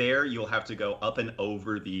straight there, you'll have to go up and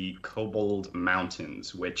over the Kobold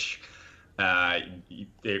Mountains, which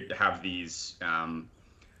they have these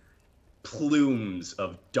plumes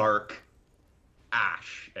of dark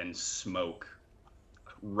ash and smoke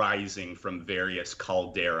rising from various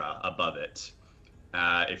caldera above it.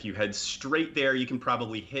 If you head straight there, you can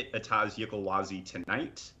probably hit Ataz Yikawazi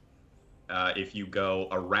tonight. If you go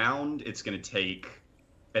around, it's going to take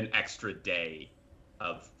an extra day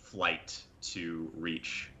of flight to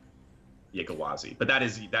reach Yikawazi. But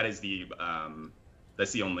that's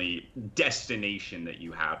the only destination that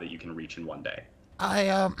you have that you can reach in one day.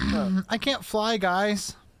 I can't fly,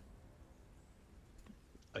 guys.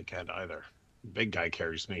 I can't either. Big guy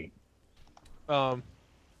carries me. Well,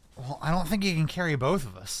 I don't think he can carry both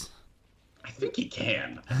of us. I think he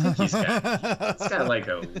can. I think he's got like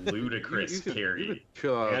a ludicrous carry. You could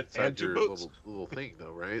chill out And outside two your boots. little thing,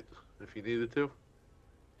 though, right? If you needed to.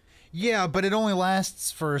 Yeah, but it only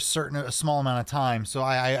lasts for a small amount of time. So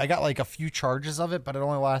I got like a few charges of it, but it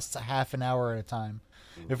only lasts a half an hour at a time.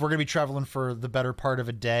 If we're gonna be traveling for the better part of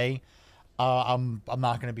a day, I'm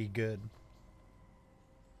not gonna be good.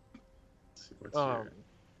 Let's see what's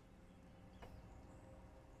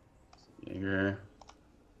here.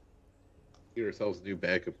 Get ourselves a new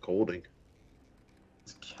bag of colding.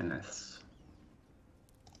 It's Kenneth's.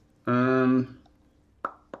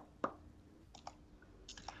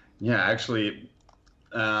 Yeah, actually,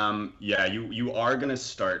 yeah, you are gonna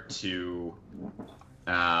start to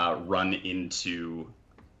run into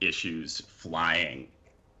issues flying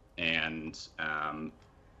and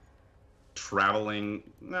traveling.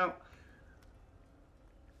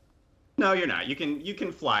 No, you're not. You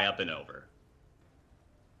can fly up and over.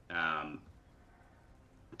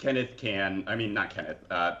 Kenneth can. I mean, not Kenneth.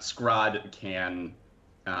 Scrod can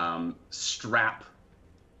strap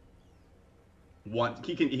one.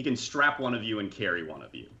 He can strap one of you and carry one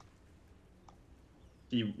of you.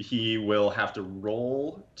 He will have to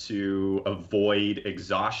roll to avoid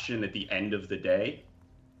exhaustion at the end of the day.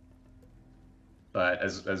 But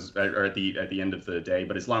or at the end of the day,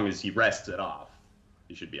 but as long as he rests it off,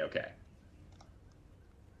 he should be okay.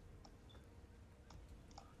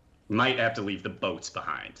 Might have to leave the boats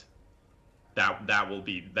behind. That will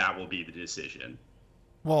be the decision.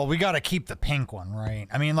 Well, we got to keep the pink one, right?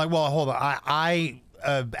 I mean, like, well, hold on.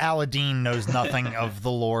 Aladdin knows nothing of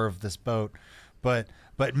the lore of this boat, but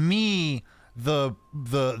me, the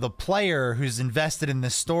player who's invested in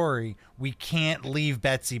this story, we can't leave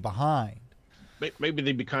Betsy behind. Maybe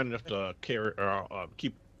they'd be kind enough to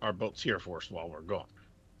keep our boats here for us while we're gone.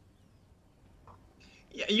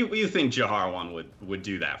 Yeah, you think Jaharwan would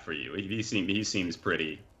do that for you? He seems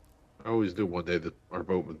pretty. I always knew one day that our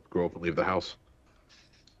boat would grow up and leave the house.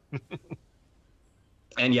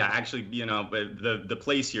 And yeah, actually, you know, the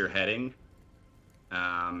place you're heading,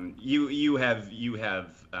 you have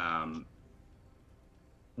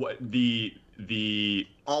what the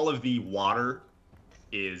all of the water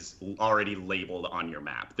is already labeled on your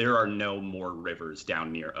map. There are no more rivers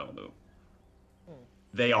down near Omu.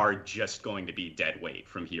 They are just going to be dead weight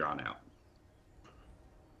from here on out.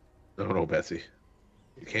 No, Betsy.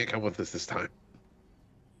 You can't come with us this time.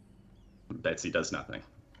 Betsy does nothing.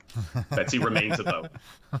 Betsy remains a boat.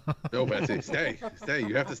 No, Betsy, stay. Stay.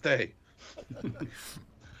 You have to stay.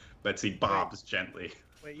 Betsy bobs gently.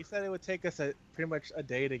 Wait, you said it would take us pretty much a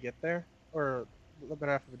day to get there? Or a little bit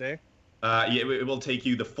half of a day? Yeah, it will take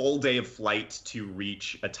you the full day of flight to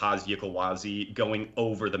reach Ataz Yikawazi, going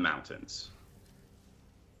over the mountains.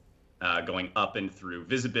 Going up and through.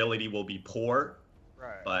 Visibility will be poor,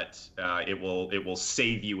 Right. but it will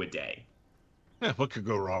save you a day. Yeah, what could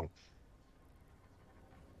go wrong?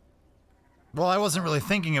 Well, I wasn't really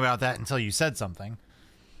thinking about that until you said something.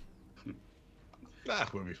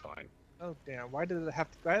 We'll be fine. Oh damn! Why did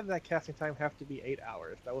that casting time have to be 8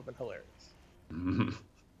 hours? That would have been hilarious.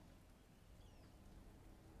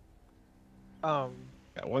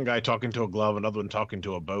 Yeah, one guy talking to a glove, another one talking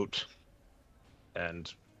to a boat,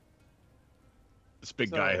 and this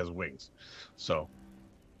big guy has wings. So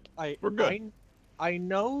we're good. I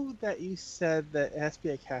know that you said that it has to be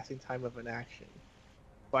a casting time of an action,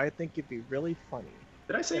 but I think it'd be really funny.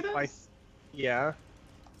 Did I say that? Yeah.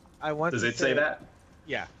 I want. Does it say that?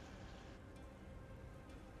 Yeah.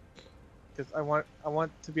 Because I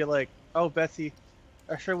want to be like, oh Betsy,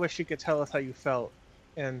 I sure wish you could tell us how you felt,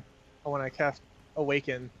 and when I cast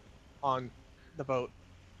Awaken on the boat.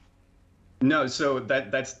 No, so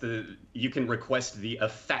that's you can request the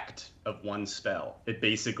effect of one spell. It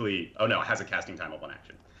basically, oh no, it has a casting time of one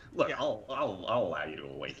action. Look, yeah. I'll allow you to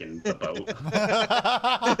awaken the boat.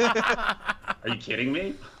 Are you kidding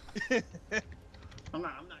me? I'm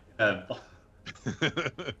not gonna.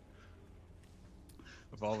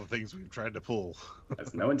 Of all the things we've tried to pull.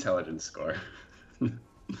 That's no intelligence score.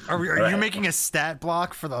 Are you Right. making a stat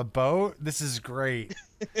block for the boat? This is great.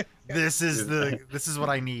 This is what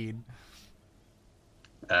I need.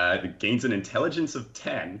 It gains an intelligence of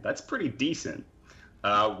 10. That's pretty decent.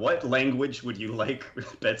 What language would you like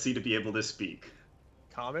Betsy to be able to speak?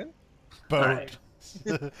 Common? Boat. Alright.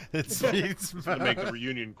 It speaks It's gonna make the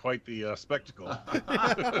reunion quite the spectacle.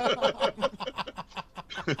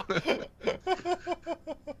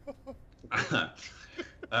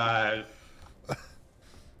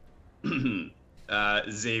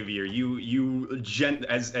 Xavier,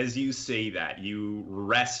 as you say that, you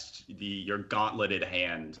rest your gauntleted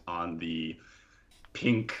hand on the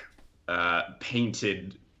pink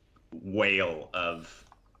painted whale of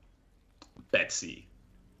Betsy,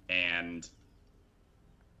 and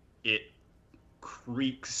it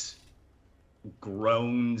creaks,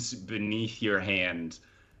 groans beneath your hand,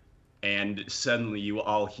 and suddenly you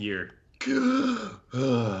all hear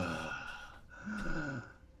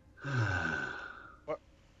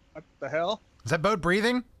What the hell? Is that boat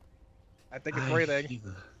breathing? I think it's breathing. feel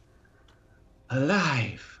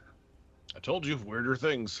alive. I told you, weirder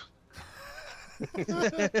things.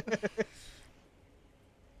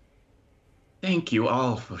 Thank you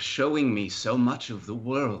all for showing me so much of the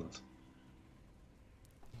world.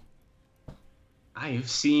 I have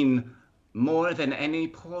seen more than any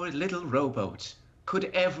poor little rowboat could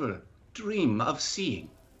ever dream of seeing.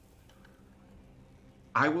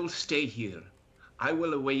 I will stay here. I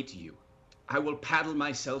will await you. I will paddle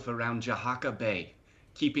myself around Jahaka Bay,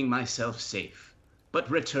 keeping myself safe.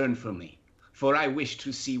 But return for me, for I wish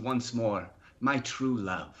to see once more my true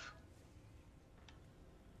love.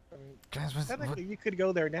 Guys, Technically, you could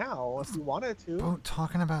go there now if you wanted to. boat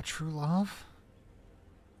talking about true love?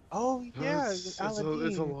 Oh yeah, it's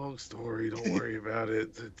Aladdin. a long story. Don't worry about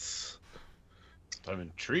it. I'm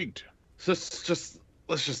intrigued. Let's just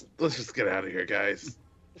get out of here, guys.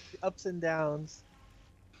 The ups and downs.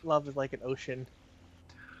 Love is like an ocean.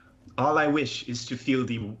 All I wish is to feel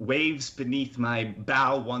the waves beneath my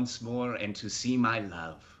bow once more and to see my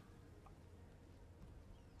love.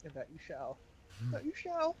 And that you shall. That you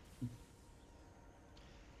shall.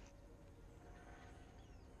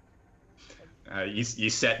 You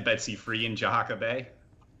set Betsy free in Jahaka Bay?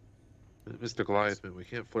 Mr. Goliathman, we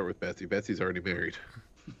can't flirt with Betsy. Betsy's already married.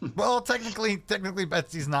 Well, technically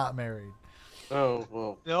Betsy's not married. Oh,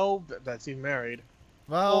 well. No, Betsy's married.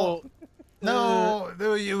 Well, no,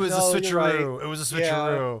 it was No, a you're right. switcheroo. It was a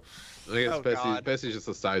switcheroo. I guess Oh, God. Betsy's just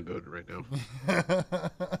a side boat right now.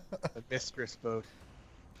 The mistress boat.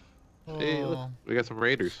 Hey, look, we got some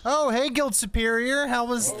raiders. Oh, hey, Guild Superior. How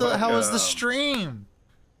was the welcome. stream?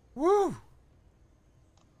 Woo!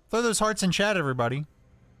 Throw those hearts in chat, everybody.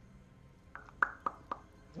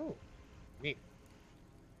 Oh, neat.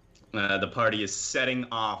 The party is setting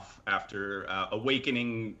off after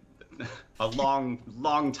awakening a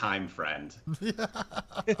long time friend.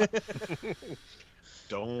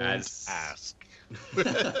 Don't As- ask.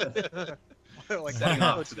 Like Setting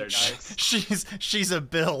that. off to their Guys. She's a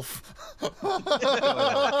bilf.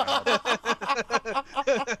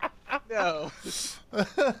 No.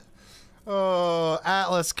 Oh,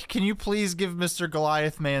 Atlas, can you please give Mr.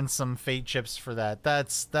 Goliath Man some fate chips for that?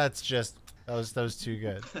 That's just that was too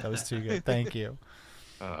good. That was too good. Thank you.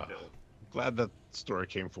 Glad that story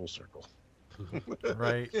came full circle.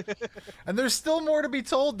 Right. And there's still more to be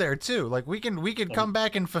told there too. Like we could come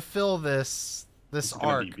back and fulfill this It's gonna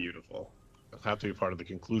arc. be beautiful. It'll have to be part of the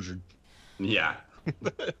conclusion. Yeah.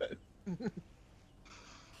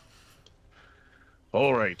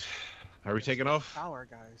 All right. Are we taking off? Power,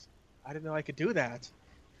 guys. I didn't know I could do that.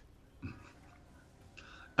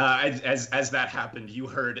 As that happened, you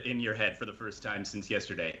heard in your head for the first time since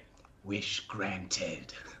yesterday, "Wish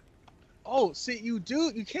granted." Oh, see, you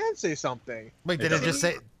can say something. Wait, did it just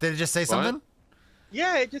say something?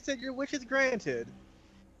 Yeah, it just said your wish is granted.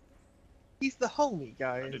 He's the homie,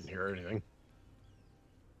 guys. I didn't hear anything.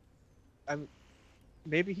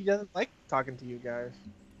 Maybe he doesn't like talking to you guys.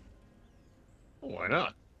 Well, why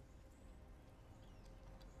not?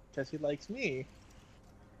 Because he likes me.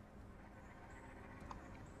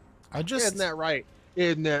 I just Isn't that right?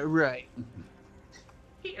 Isn't that right?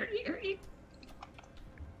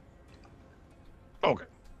 Okay.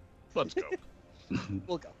 Let's go.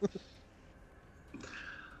 We'll go.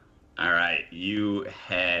 All right, you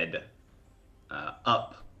head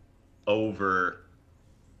up over,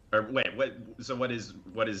 or wait, what? So what is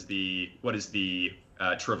the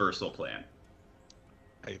traversal plan?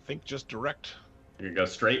 I think just direct. You're gonna go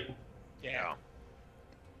straight. Yeah.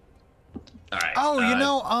 All right. Oh, you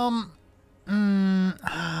know,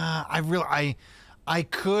 I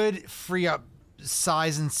could free up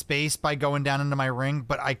size and space by going down into my ring,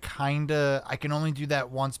 but I can only do that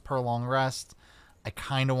once per long rest. I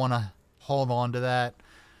kind of want to hold on to that.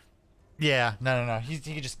 Yeah, no. He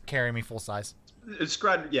can just carry me full size.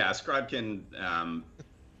 Scrod can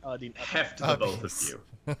heft the both of you.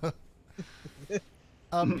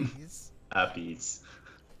 Uppies.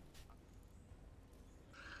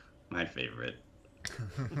 My favorite.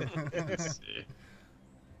 Let's see.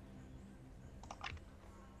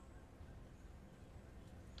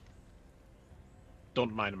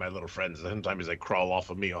 Don't mind my little friends. Sometimes they crawl off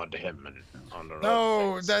of me onto him and on the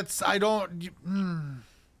No, that's I don't.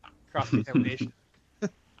 Cross-contamination.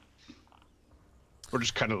 We're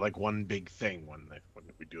just kind of like one big thing when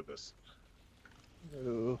we do this.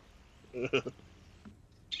 Ooh. Good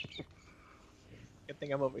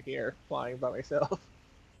thing I'm over here flying by myself.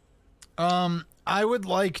 I would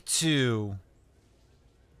like to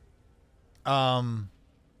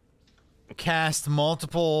cast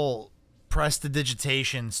multiple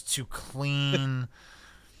prestidigitations to clean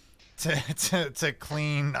to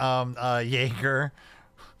clean Jaeger.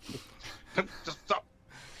 Just stop.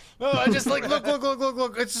 No, I just like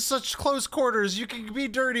look. It's just such close quarters. You can be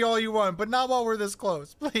dirty all you want, but not while we're this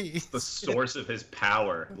close, please. The source of his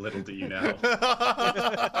power, little do you know.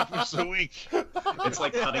 I'm so weak. It's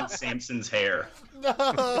like cutting Samson's hair.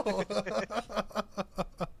 No.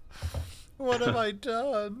 What have I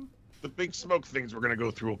done? The big smoke things we're gonna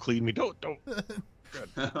go through will clean me. Don't. Good.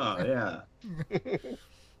 Oh yeah.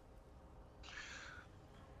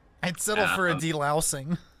 I'd settle for a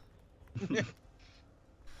delousing.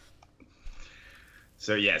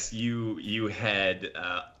 So yes, you head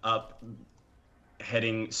up,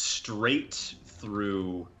 heading straight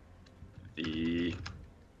through the.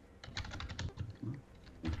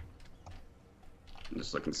 I'm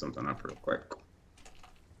just looking something up real quick.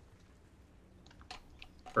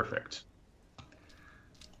 Perfect.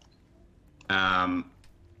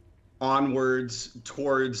 Onwards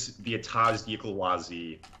towards the Ataz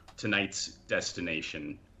Yikulwazi, tonight's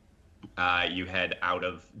destination. You head out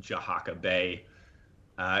of Jahaka Bay.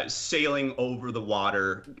 Sailing over the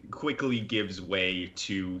water quickly gives way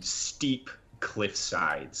to steep cliff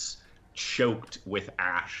sides, choked with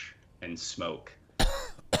ash and smoke. You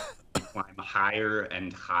climb higher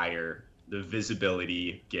and higher. The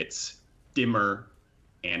visibility gets dimmer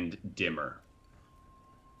and dimmer.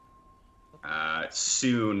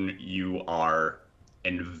 Soon you are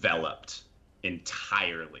enveloped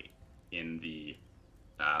entirely in the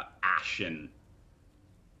ashen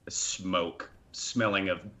smoke, smelling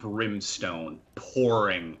of brimstone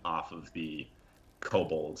pouring off of the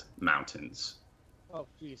Kobold Mountains. Oh,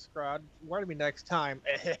 geez, Scrod. Warn me next time.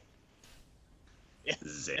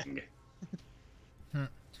 Zing.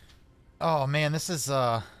 Oh man, this is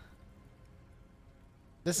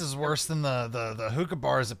worse than the hookah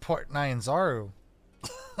bars at Port Nyanzaru.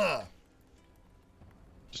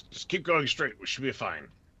 Just keep going straight. We should be fine.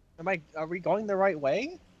 Are we going the right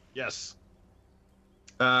way? Yes.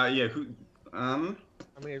 Yeah. I mean,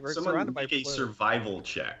 we're Someone surrounded by make a blue. survival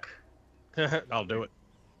check I'll do it.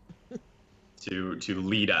 to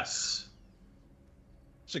lead us.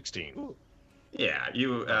 16. Ooh. Yeah,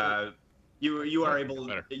 you are able,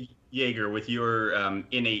 Better. Jaeger, with your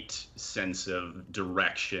innate sense of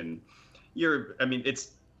direction.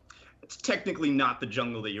 It's technically not the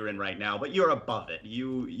jungle that you're in right now, but you're above it.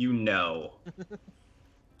 You know.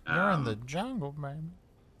 You're in the jungle, man.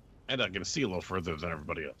 And I can see a little further than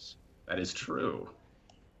everybody else. That is true.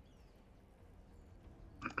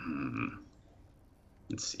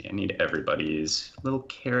 Let's see. I need everybody's little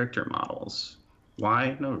character models.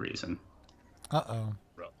 Why? No reason. Uh-oh.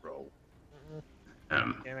 Roll.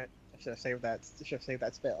 Damn it! I should have saved that.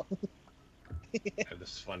 Spell. I have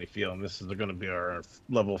this funny feeling this is going to be our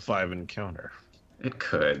level 5 encounter. It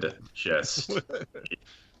could just.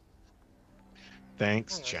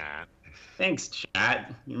 Thanks, chat. Thanks,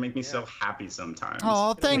 chat. You make me so happy sometimes.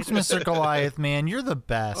 Oh, thanks, Mr. Goliath, man. You're the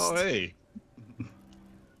best. Oh, hey.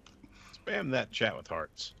 Spam that chat with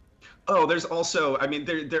hearts. Oh, there's also,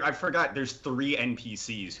 I forgot there's 3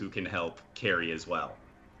 NPCs who can help carry as well.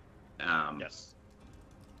 Yes.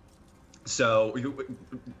 So,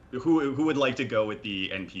 who would like to go with the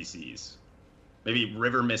NPCs? Maybe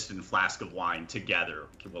River Mist and Flask of Wine together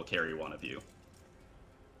will carry one of you.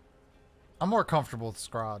 I'm more comfortable with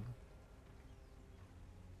Scrod.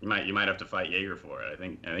 You might have to fight Jaeger for it. I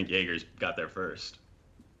think Jaeger's got there first.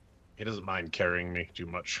 He doesn't mind carrying me too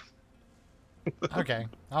much. Okay,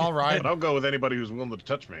 all right. But I'll go with anybody who's willing to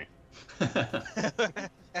touch me.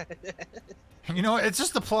 You know what? It's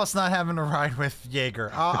just a plus not having to ride with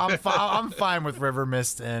Jaeger. I'm fine with River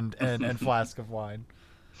Mist and Flask of Wine.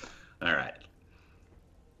 All right.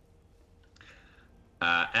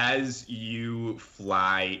 As you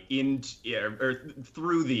fly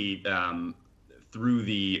through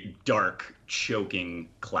the dark, choking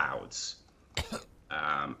clouds,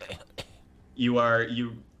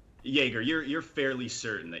 Jaeger, you're fairly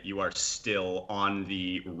certain that you are still on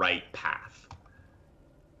the right path.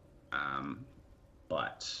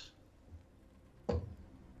 But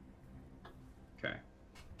okay,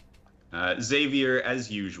 Xavier, as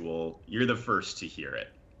usual, you're the first to hear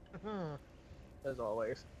it. As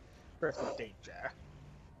always. First with danger.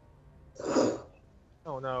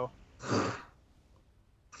 Oh no.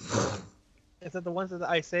 Is it the ones that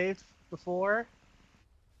I saved before?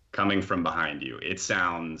 Coming from behind you. It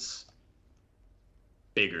sounds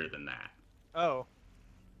bigger than that. Oh.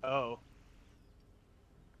 Oh.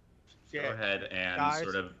 Shit. Go ahead and Guys.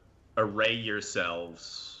 sort of array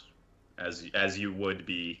yourselves as you would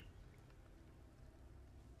be.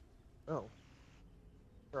 Oh.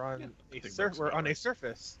 We're on we're on a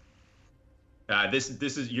surface. This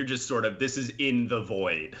is you're just sort of this is in the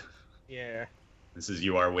void. Yeah. This is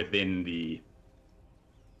you are within the.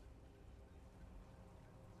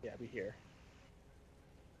 Yeah, be here.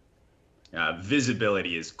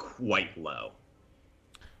 Visibility is quite low.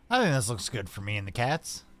 I think this looks good for me and the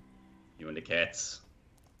cats. You and the cats.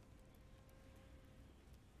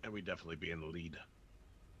 And we definitely be in the lead.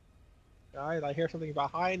 Guys, I hear something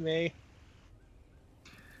behind me.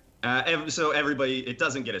 So everybody, it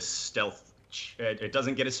doesn't get a stealth. It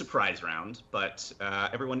doesn't get a surprise round, but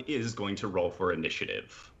everyone is going to roll for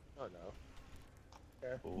initiative. Oh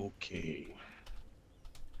no. Okay.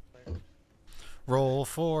 Roll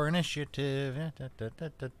for initiative. Da, da, da,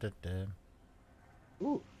 da, da, da.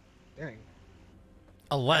 Ooh. Dang.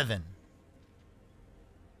 11.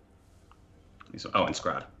 So, and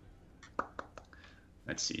Scrod.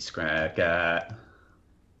 Let's see, Scrod got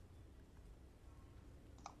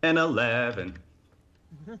an 11.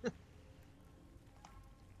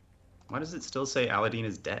 Why does it still say Aladdin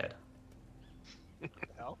is dead? What the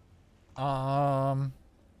hell?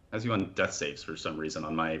 Has you on death saves for some reason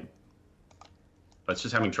on my. But it's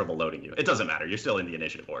just having trouble loading you. It doesn't matter. You're still in the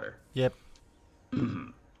initiative order. Yep.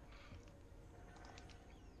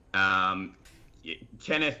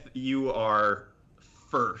 Kenneth, you are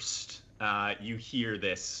first. You hear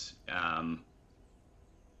this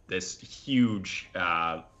this huge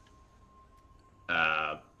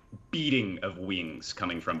beating of wings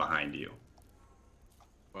coming from behind you.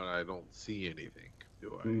 But I don't see anything,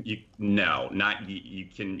 do I? No, not you.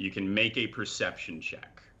 You can make a perception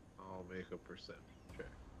check. I'll make a perception check.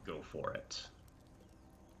 Go for it.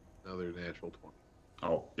 Another natural 20.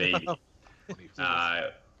 Oh, baby.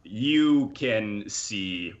 24. You can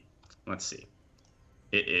see, let's see.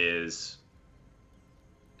 It is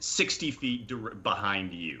 60 feet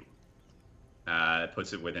behind you. It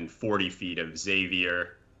puts it within 40 feet of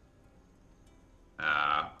Xavier.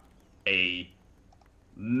 A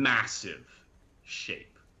massive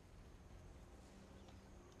shape.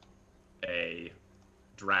 A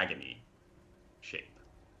dragony shape.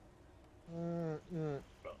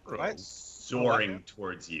 What? Soaring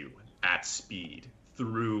towards you at speed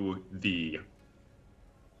through the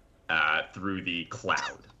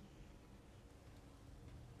cloud.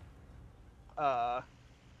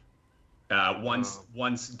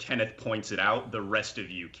 Once Kenneth points it out, the rest of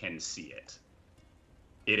you can see it.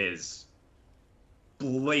 It is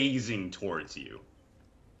blazing towards you.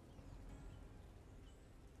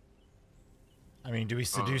 I mean, do we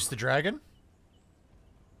seduce the dragon?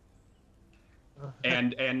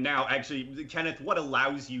 And now, actually, Kenneth, what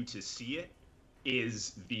allows you to see it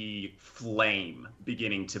is the flame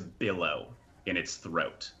beginning to billow in its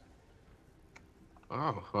throat.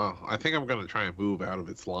 Oh, well, I think I'm going to try and move out of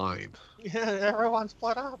its line. Yeah, everyone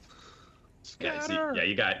split up. Yeah,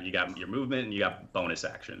 you got your movement and you got bonus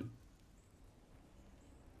action.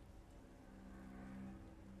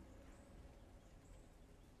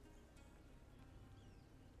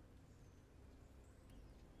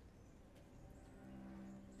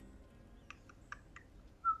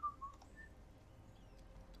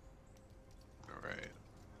 All right.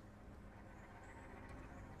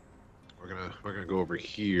 We're gonna go over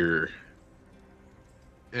here.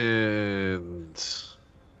 And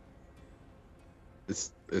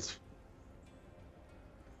it's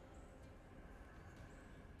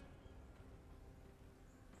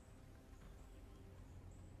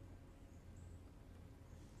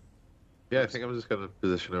yeah, I think I'm just gonna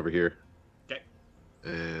position over here. Okay.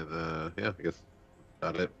 And yeah, I guess that's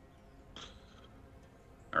about it.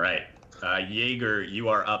 All right. Jaeger, you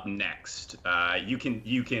are up next.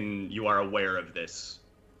 You are aware of this.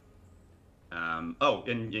 And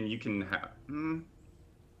you can have.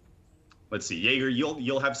 let's see, Jaeger,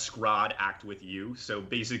 you'll have Scrod act with you, so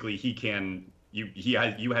basically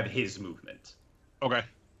you have his movement. Okay.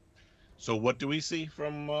 So what do we see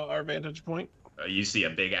from our vantage point? You see a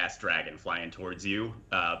big ass dragon flying towards you,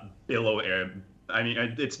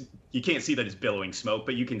 it's you can't see that it's billowing smoke,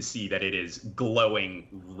 but you can see that it is glowing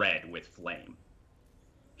red with flame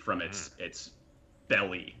from its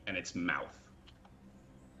belly and its mouth.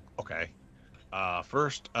 Okay.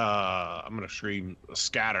 First, I'm gonna scream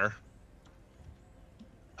scatter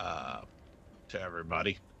to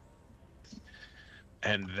everybody,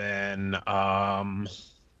 and then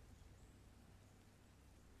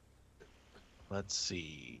let's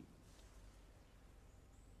see.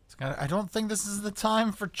 I don't think this is the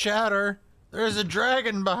time for chatter. There's a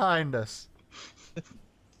dragon behind us.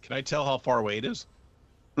 Can I tell how far away it is?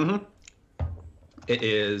 Mm-hmm. It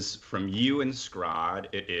is from you and Scrod.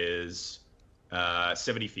 It is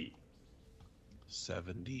 70 feet.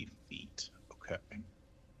 70 feet. Okay.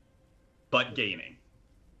 But gaining.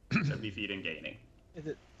 70 feet and gaining. Is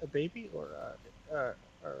it a baby or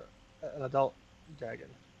an adult dragon?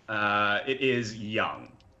 It is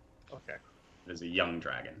young. Okay. It is a young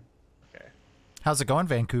dragon. Okay. How's it going,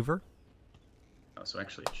 Vancouver? Oh, so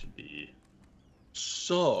actually it should be...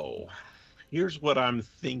 So, here's what I'm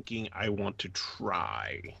thinking I want to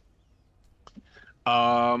try.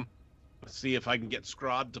 Let's see if I can get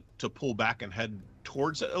Scrod to pull back and head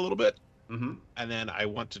towards it a little bit. Mm-hmm. And then I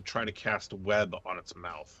want to try to cast a web on its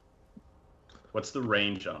mouth. What's the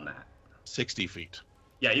range on that? 60 feet.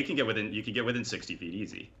 Yeah, you can get within 60 feet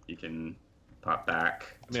easy. You can pop back.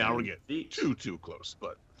 I mean, I don't want to get feet. too close,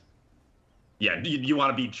 but yeah, you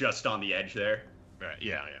want to be just on the edge there.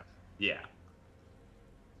 yeah. Yeah.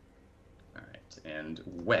 All right, and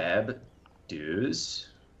web does.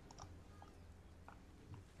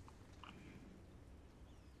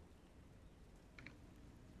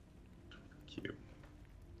 Q.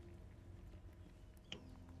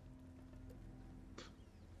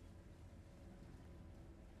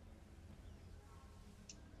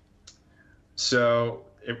 So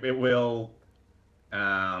it will.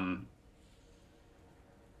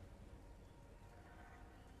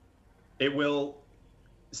 It will,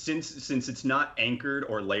 since it's not anchored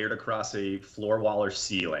or layered across a floor, wall, or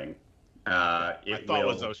ceiling. I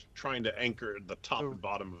was trying to anchor the top and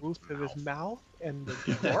bottom of roof his of mouth. his mouth and the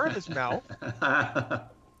floor of his mouth.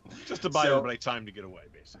 Just to buy everybody time to get away,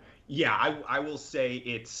 basically. Yeah, I will say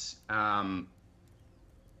it's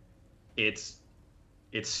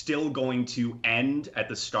still going to end at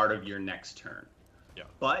the start of your next turn. Yeah.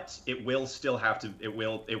 But it will still have to. It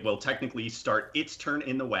will technically start its turn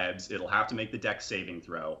in the webs. It'll have to make the dex saving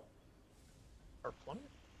throw. Or plummet.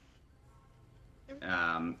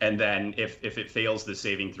 And then if it fails the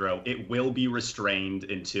saving throw, it will be restrained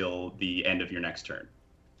until the end of your next turn.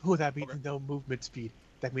 Oh, that means no movement speed.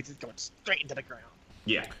 That means it's going straight into the ground.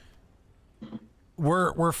 Yeah.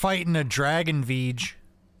 We're fighting a dragon, Veej.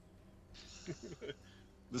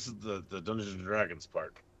 This is the Dungeons and Dragons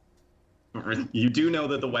part. You do know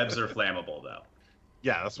that the webs are flammable, though.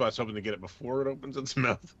 Yeah, that's why I was hoping to get it before it opens its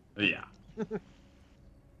mouth. Yeah.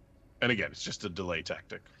 And again, it's just a delay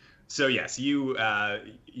tactic. So yes, you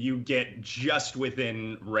get just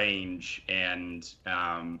within range and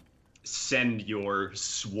send your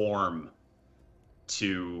swarm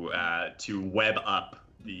to web up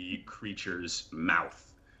the creature's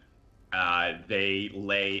mouth. They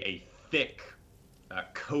lay a thick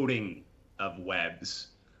coating of webs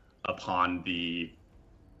upon the.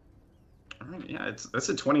 Yeah, that's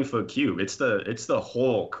a 20-foot cube. It's the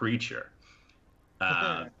whole creature.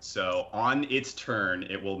 So on its turn,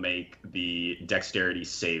 it will make the dexterity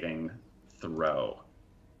saving throw.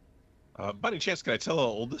 By any chance, can I tell how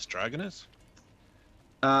old this dragon is?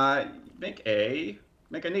 Make a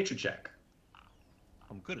nature check.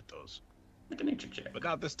 I'm good at those, Make a nature check. but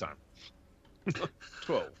not this time.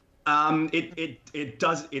 12.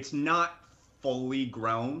 It's not fully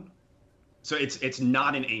grown, so it's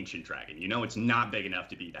not an ancient dragon. You know, it's not big enough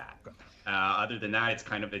to be that. Other than that,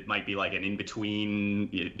 it might be like an in between.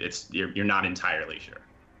 You're not entirely sure.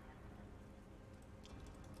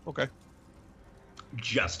 Okay.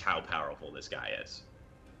 Just how powerful this guy is.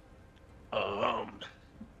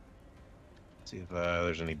 See if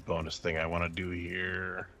there's any bonus thing I want to do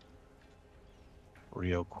here.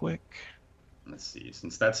 Real quick. Let's see.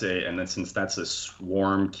 Since that's a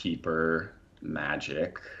swarm keeper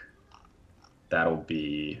magic, that'll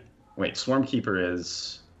be. Wait, swarm keeper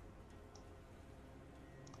is.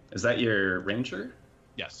 Is that your ranger?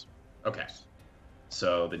 Yes. Okay.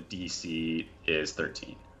 So the DC is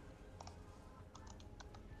 13.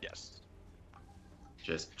 Yes.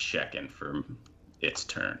 Just checking for its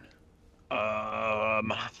turn. I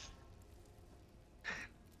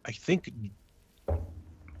think.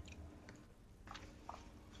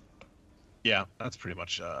 Yeah, that's pretty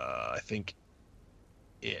much. I think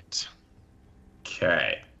it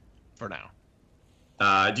Okay. for now.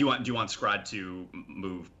 Do you want Scrod to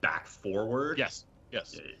move back forward? Yes.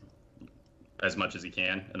 Yes. As much as he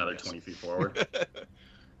can, another Yes. 20 feet forward.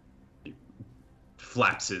 He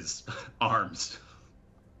flaps his arms.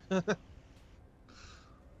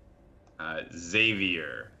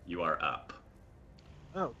 Xavier, you are up.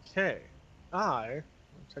 Okay. I'll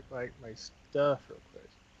check my stuff real quick.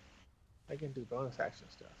 I can do bonus action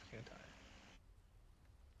stuff, can't I?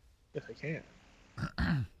 Yes, I can.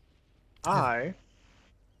 I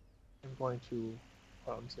am going to.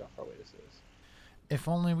 Oh, let me see how far away this is. If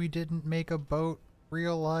only we didn't make a boat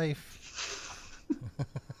real life.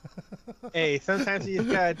 Hey, sometimes you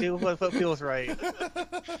just gotta do what feels right.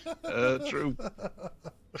 True.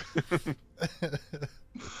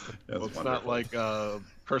 Well, it's not like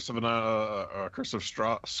Curse of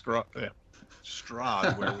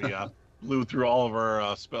Strahd, where we blew through all of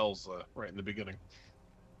our spells right in the beginning,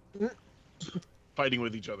 fighting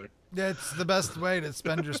with each other. Yeah, it's the best way to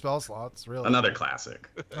spend your spell slots, really. Another classic.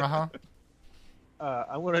 Uh-huh.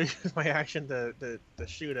 I'm gonna use my action to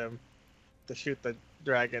shoot him, to shoot the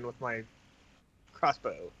dragon with my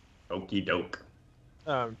crossbow. Okie doke.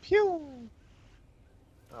 Pew!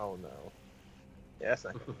 Oh no. Yeah, that's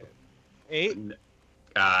not gonna hit.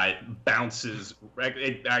 8? Bounces.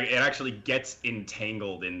 It actually gets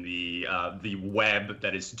entangled in the web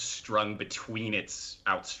that is strung between its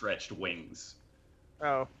outstretched wings.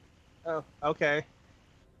 Oh, okay.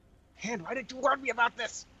 Hand, why didn't you warn me about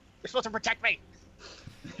this? You're supposed to protect me.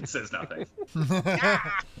 It says nothing.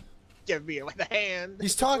 Ah! Give me it with a hand.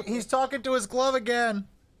 He's talking to his glove again.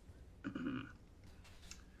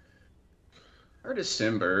 Artist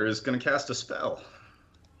Simber is gonna cast a spell.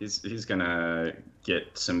 He's gonna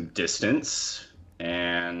get some distance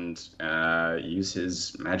and use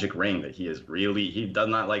his magic ring that he does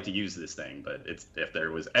not like to use this thing, but if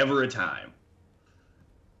there was ever a time.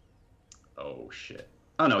 Oh shit.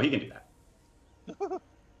 Oh no, he can do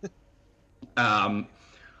that.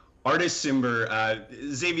 Artist Simber,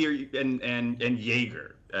 Xavier and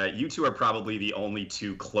Jaeger, you two are probably the only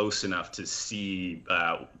two close enough to see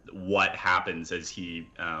what happens as he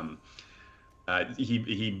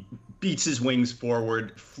beats his wings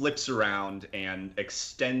forward, flips around, and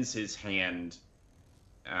extends his hand.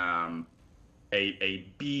 A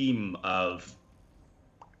beam of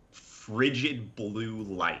frigid blue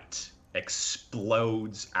light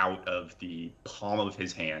explodes out of the palm of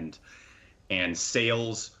his hand and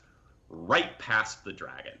sails right past the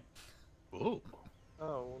dragon. Ooh.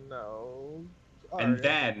 Oh no. And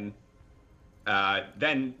Alright.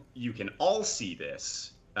 then you can all see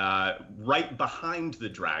this. Right behind the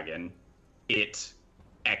dragon, it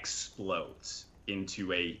explodes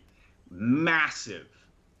into a massive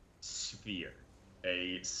sphere,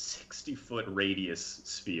 a 60-foot radius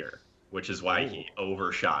sphere, which is why he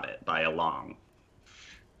overshot it by a long.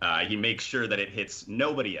 He makes sure that it hits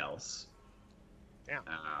nobody else. Damn.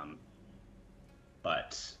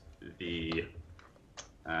 But the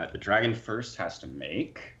dragon first has to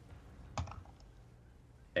make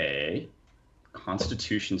a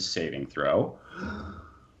Constitution saving throw.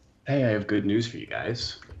 Hey, I have good news for you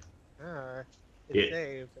guys. It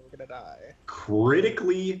saved, and we're gonna die.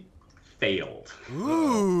 Critically failed.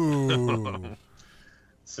 Ooh.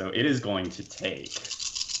 So it is going to take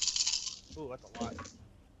Ooh, that's a lot.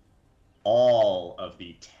 all of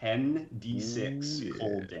the 10d6 Ooh, yeah.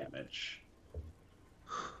 cold damage.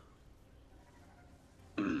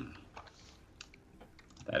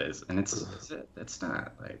 That is, and it's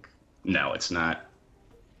not like, no, it's not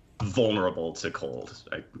vulnerable to cold.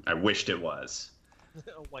 I wished it was.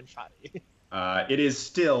 One shot. It is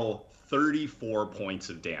still 34 points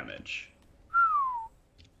of damage.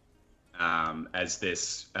 As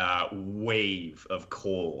this wave of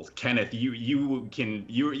cold, Kenneth,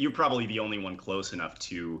 you're probably the only one close enough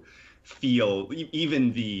to feel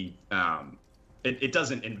even the it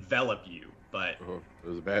doesn't envelop you, but It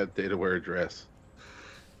was a bad day to wear a dress.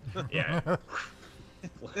 yeah,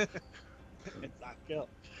 It's not killed.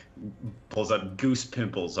 pulls up goose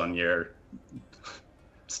pimples on your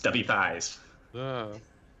stubby thighs. Uh-huh.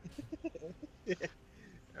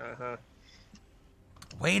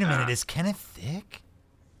 Wait a minute, is Kenneth thick?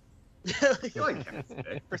 I feel like Kenneth's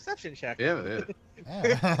thick. Perception check. Yeah.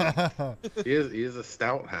 Yeah. He is a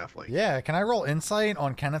stout halfling. Yeah, can I roll insight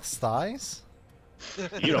on Kenneth's thighs?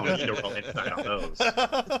 You don't need to roll inside on those.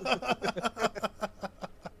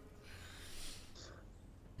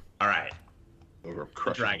 All right. Over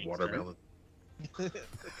crushing dragon's watermelon.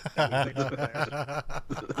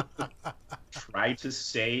 Try to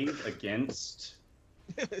save against.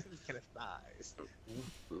 Kenneth dies.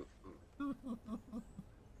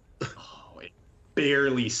 Oh, it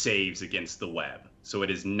barely saves against the web, so it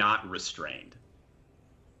is not restrained.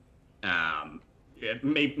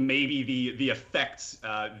 Maybe the effects,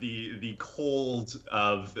 the cold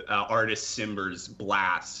of Artist Simber's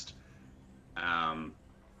blast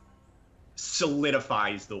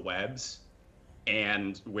solidifies the webs,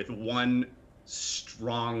 and with one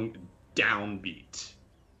strong downbeat,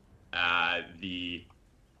 the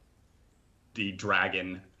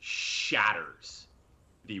dragon shatters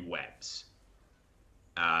the webs.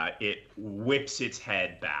 It whips its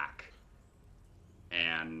head back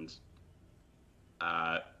and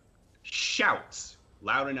shouts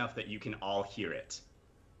loud enough that you can all hear it.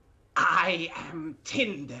 I am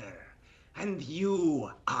tinder, and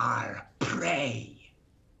you are prey.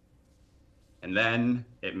 And then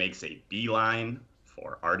it makes a beeline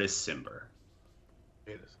for Artist Simber.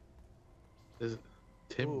 Wait a second.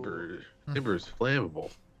 Timber is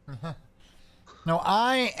flammable. No,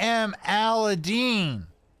 I am Aladdin.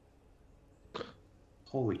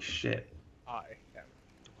 Holy shit. I am.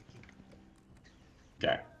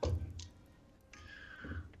 Okay.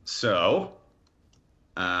 So,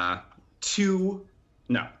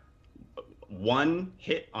 one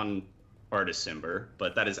hit on Artist Simber,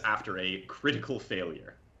 but that is after a critical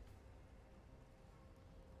failure.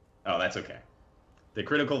 Oh, that's okay. The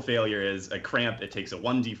critical failure is a cramp. It takes a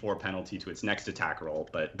 1d4 penalty to its next attack roll,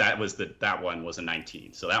 but that one was a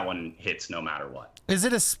 19, so that one hits no matter what. Is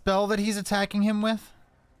it a spell that he's attacking him with?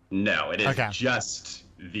 No, it is Okay. just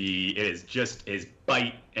his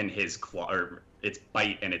bite and his claw, or its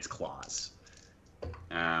bite and its claws.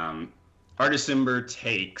 Artist Simber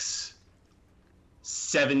takes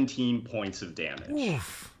 17 points of damage.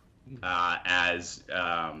 Oof. As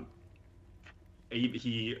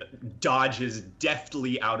he dodges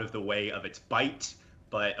deftly out of the way of its bite,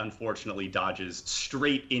 but unfortunately dodges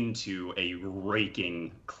straight into a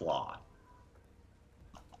raking claw.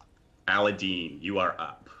 Aladdin, you are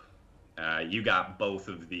up. You got both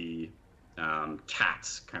of the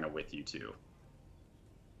cats kind of with you too.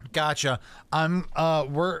 Gotcha.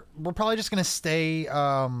 We're probably just gonna stay.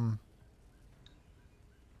 I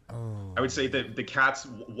would say that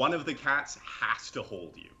one of the cats has to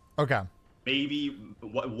hold you. Okay. Maybe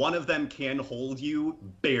one of them can hold you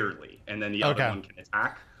barely, and then the other one can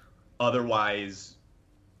attack. Otherwise,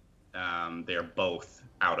 they're both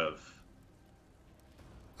out of.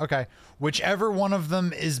 Okay. Whichever one of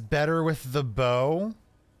them is better with the bow.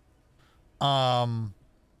 River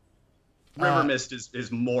Mist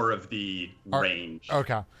is more of the range.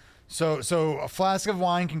 Okay. So a flask of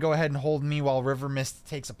wine can go ahead and hold me while River Mist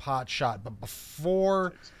takes a pot shot. But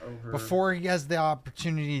before he has the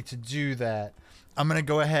opportunity to do that, I'm gonna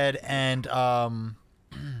go ahead and I'm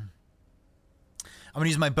gonna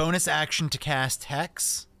use my bonus action to cast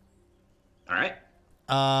Hex. All right.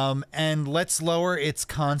 And let's lower its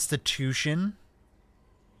Constitution.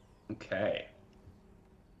 Okay.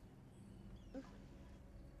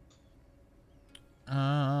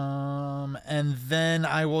 And then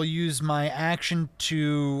I will use my action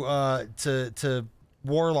to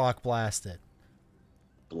Warlock blast it.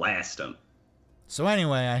 Blast him. So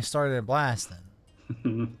anyway, I started blasting.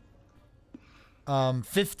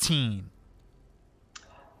 15.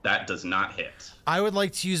 That does not hit. I would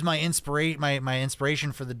like to use my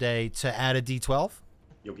inspiration for the day to add a D12.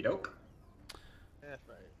 Yokie doke. That's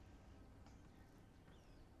right.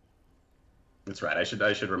 That's right. I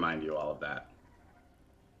should remind you all of that.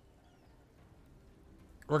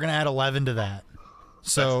 We're gonna add 11 to that.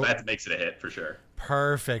 So that makes it a hit for sure.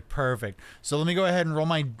 Perfect. So let me go ahead and roll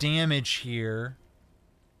my damage here.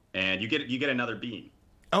 And you get another beam.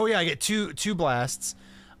 Oh yeah, I get two blasts.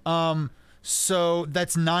 So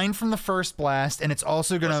that's 9 from the first blast, and it's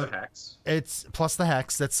also gonna Plus the hex. It's plus the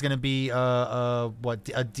hex. That's gonna be a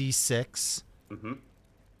D6. Mm-hmm.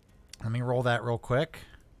 Let me roll that real quick.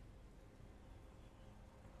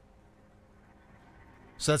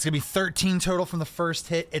 So that's gonna be 13 total from the first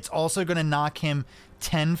hit. It's also gonna knock him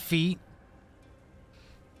 10 feet.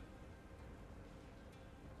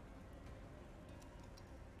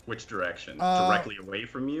 Which direction? Directly away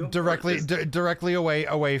from you? Directly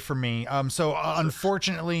away from me. So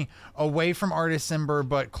unfortunately, away from Artist Simber,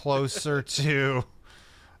 but closer to.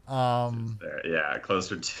 Yeah,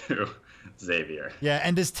 closer to Xavier. Yeah,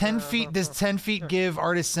 and does 10 feet give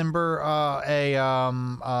Artist Simber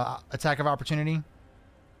a attack of opportunity?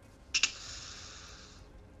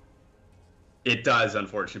 It does,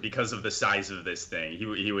 unfortunately, because of the size of this thing.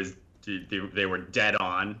 He was They were dead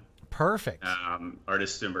on. Perfect.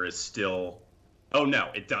 Artist Simber is still. Oh no,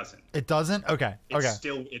 it doesn't. It doesn't? Okay.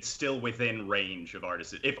 It's still within range of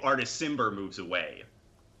Artist. If Artist Simber moves away,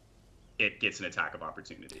 it gets an attack of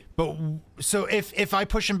opportunity. But so if I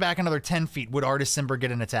push him back another 10 feet, would Artist Simber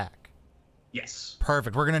get an attack? Yes.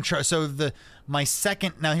 Perfect. We're gonna try. So here's my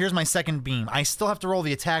second beam. I still have to roll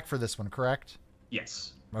the attack for this one, correct?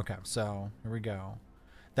 Yes. Okay. So here we go.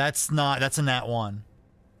 That's a nat 1.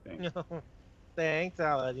 Thanks,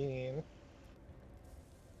 Aladdin.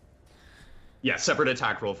 Yeah, separate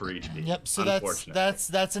attack roll for each beam. Yep. So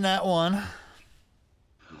that's a nat 1.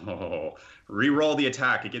 Oh, reroll the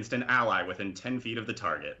attack against an ally within 10 feet of the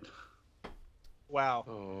target. Wow.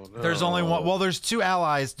 Oh, no. There's only one. Well, there's 2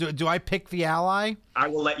 allies. Do I pick the ally? I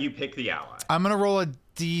will let you pick the ally. I'm gonna roll a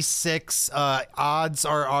d6. Odds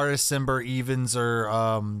are Artist Simber. Evens are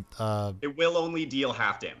It will only deal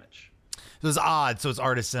half damage. There's odds, so it's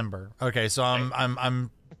Artist Simber. Okay, so I'm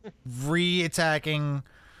re-attacking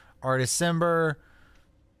Artist Simber.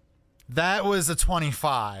 That was a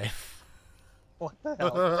 25. What the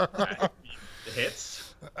hell? Right. It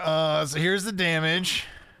hits. So here's the damage.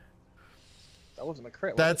 That wasn't a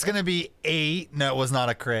crit. That's gonna be 8. No, it was not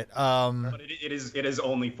a crit. But it is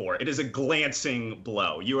only 4. It is a glancing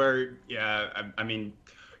blow. You are, I mean,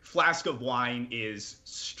 Flask of Wine is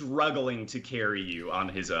struggling to carry you on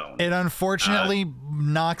his own. It unfortunately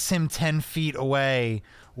knocks him 10 feet away,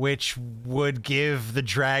 which would give the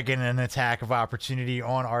dragon an attack of opportunity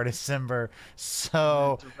on Artist Simber.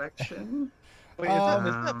 So, Direction? Wait,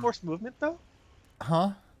 isn't that forced movement though?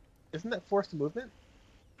 huh? Isn't that forced movement?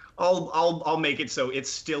 I'll make it so it's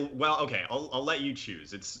still okay. I'll let you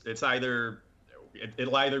choose. It's either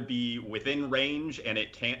it'll either be within range and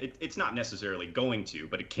it's not necessarily going to,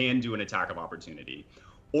 but it can do an attack of opportunity,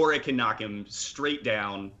 or it can knock him straight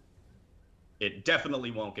down. It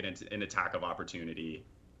definitely won't get an attack of opportunity,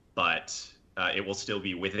 but it will still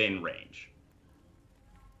be within range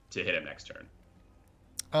to hit him next turn.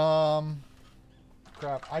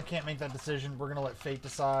 Crap, I can't make that decision. We're gonna let fate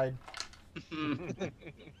decide.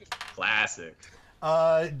 Classic.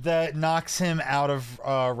 That knocks him out of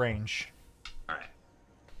range. All right.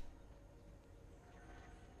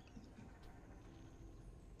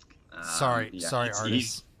 Sorry,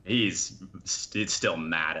 Artis. He's still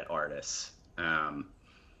mad at Artis.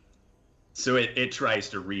 So it tries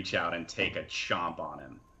to reach out and take a chomp on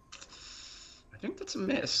him. I think that's a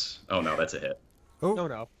miss. Oh no, that's a hit. Oh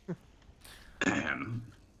No.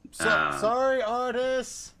 Sorry,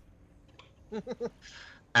 Artis.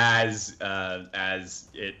 As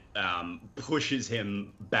it pushes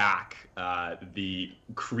him back, the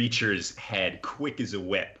creature's head, quick as a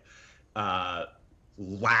whip,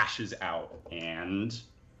 lashes out, and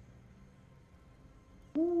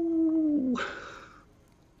ooh,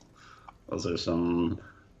 those are some.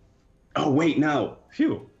 Oh wait, no.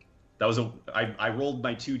 Phew. That was I rolled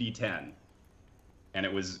my 2d10, and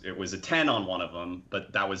it was a 10 on one of them,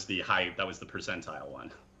 but that was the percentile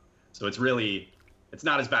one. So it's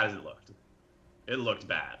not as bad as it looked. It looked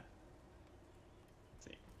bad. Let's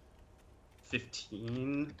see.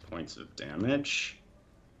 15 points of damage,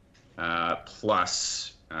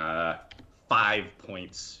 plus 5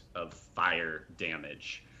 points of fire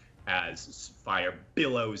damage as fire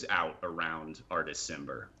billows out around Artist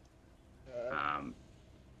Simber,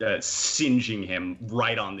 singeing him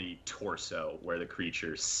right on the torso where the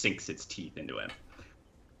creature sinks its teeth into him.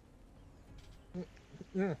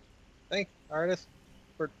 Thanks, Artist,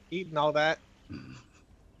 for eating all that.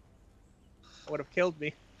 Would have killed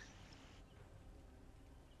me.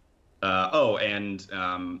 And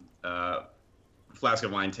Flask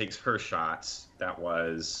of Wine takes her shots. That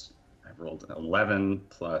was I rolled 11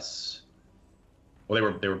 plus.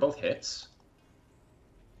 Well, they were both hits.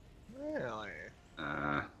 Really?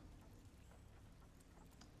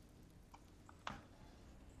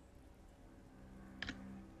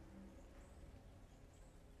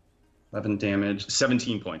 11 damage,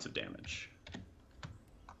 17 points of damage.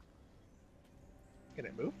 Can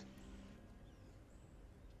it move?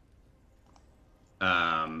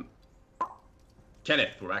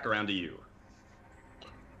 Kenneth, we're back around to you.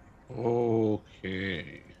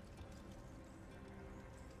 Okay.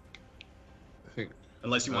 I think.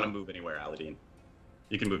 Unless you want to move anywhere, Aladdin.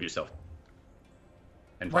 You can move yourself.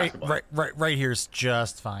 And Right here's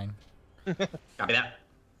just fine. Copy that.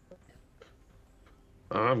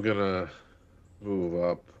 I'm gonna move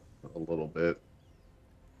up a little bit.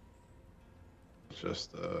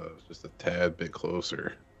 Just a tad bit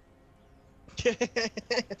closer.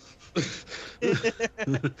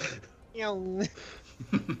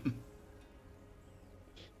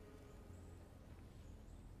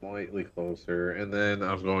 slightly closer, and then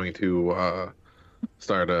I'm going to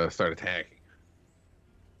start attacking.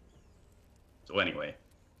 So anyway,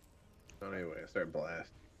 So anyway, I start blasting.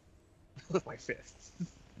 With my fists.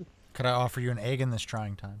 Could I offer you an egg in this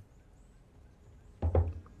trying time?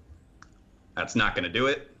 that's not going to do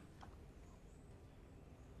it.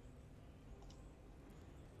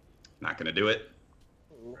 Not going to do it.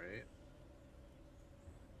 Right.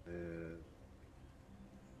 And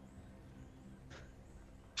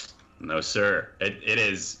No, sir. It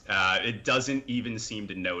is. It doesn't even seem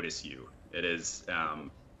to notice you. It is.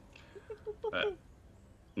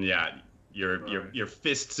 Yeah. Your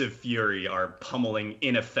fists of fury are pummeling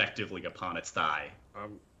ineffectively upon its thigh.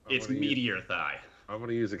 Its meteor thigh. I'm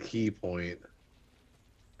gonna use a key point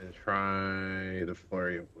and try the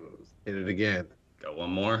flurry of blows. Hit it again. Go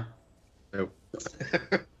one more. Nope.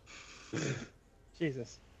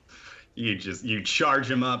 Jesus. You charge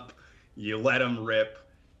him up. You let him rip,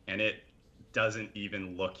 and it doesn't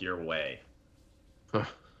even look your way. Huh.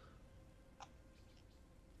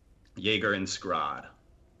 Jaeger and Scrod.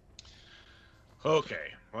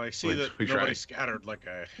 Okay. Well, I see We that tried. nobody scattered like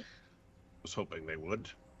I was hoping they would.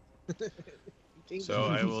 So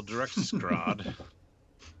I will direct Scrod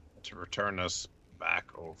to return us back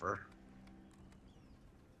over.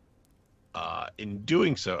 In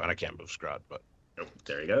doing so, and I can't move Scrod, but Oh,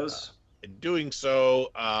 there he goes. in doing so,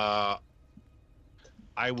 I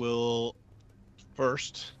will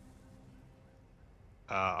first.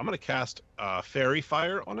 I'm going to cast Fairy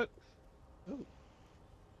Fire on it.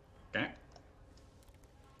 Okay.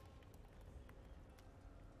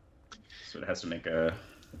 So it has to make a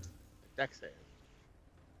Dex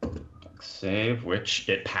save. save, which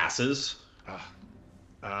it passes.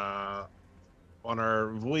 On our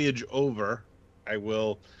voyage over, I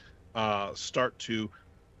will start to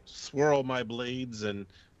swirl my blades and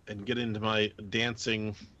get into my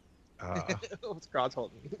dancing Scrod's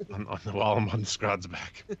holding. while I'm on Scrod's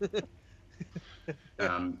back.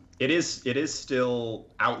 It is still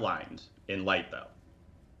outlined in light though.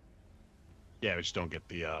 Yeah, we just don't get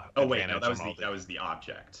the. Oh wait, no, advantage that on all was the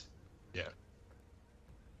object. Yeah.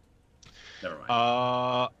 Never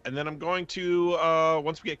mind. And then I'm going to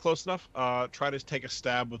once we get close enough, try to take a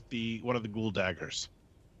stab with one of the ghoul daggers.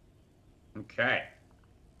 Okay.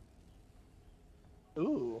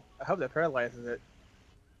 Ooh, I hope that paralyzes it.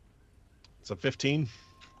 It's a 15.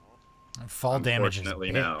 Fall damage is a Unfortunately,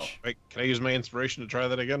 bitch. no. Wait, can I use my inspiration to try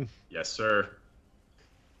that again? Yes, sir.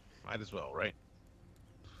 Might as well, right?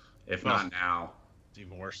 If not now. It's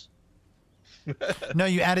even worse. No,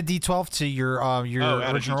 you added D12 to your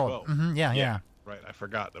added original roll. D12. Yeah. Right, I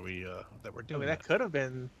forgot that we're I doing mean, that. that could have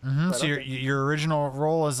been. So But your okay. your original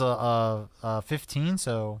roll is a 15.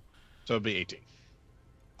 So So it'd be 18.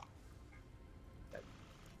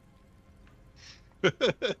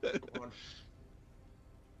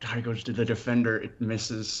 Guy goes to the defender. It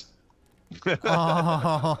misses.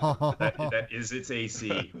 oh. That is its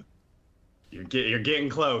AC. You're getting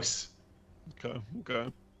close.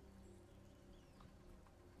 Okay.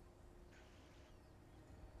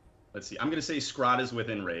 Let's see. I'm gonna say Scrod is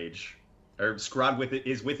within range, or Scrod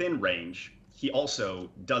is within range. He also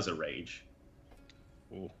does a rage,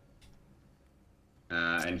 Ooh.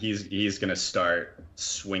 and he's gonna start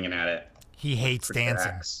swinging at it. He hates with the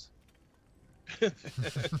dancing. axe.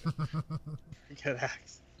 Good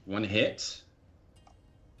axe. One hit.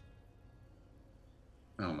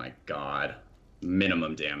 Oh my god.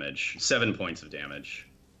 Minimum damage. 7 points of damage.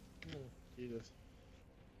 Jesus.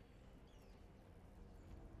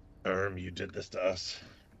 You did this to us.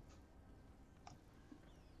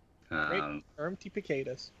 Um, TPK'd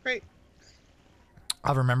Great.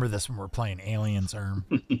 I'll remember this when we're playing Aliens,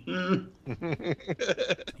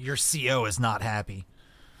 Your CO is not happy.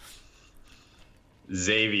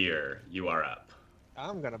 Xavier, you are up.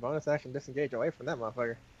 I'm gonna bonus action disengage away from that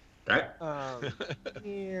motherfucker. Okay.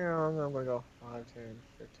 Yeah, I'm gonna go 5, 10,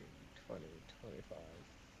 15, 20, 25,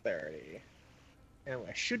 30. And I'm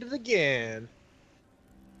gonna shoot it again.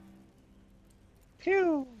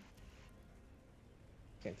 Pew!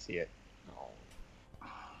 Can't see it.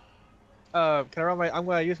 Can I roll I'm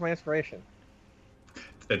gonna use my inspiration.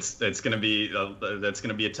 It's gonna be that's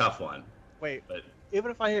gonna be a tough one. Wait, But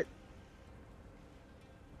even if I hit.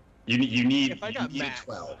 you need If I you got need max. a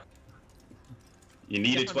 12. You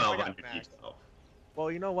need Yeah, a if I 12 got on your max. D12.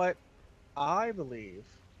 Well, you know what? I believe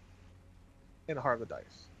in the heart of the dice.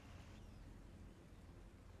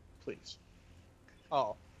 Please.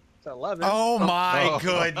 Oh, it's 11. Oh my Oh.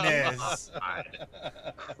 goodness. God.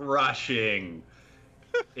 Crushing.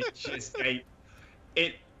 It just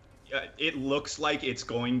it looks like it's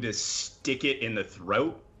going to stick it in the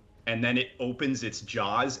throat, and then it opens its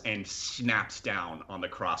jaws and snaps down on the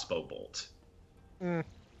crossbow bolt.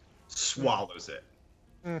 Swallows it.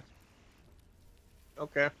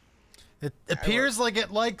 Okay. It appears like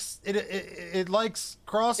it likes it likes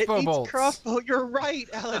crossbow It eats bolts. crossbow. You're right,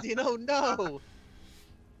 Aladino. No.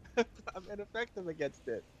 I'm ineffective against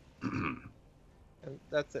it. And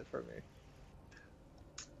that's it for me.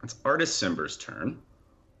 It's Artis Simber's turn.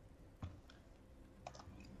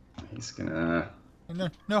 He's gonna...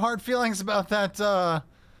 No hard feelings about that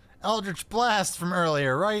Eldritch Blast from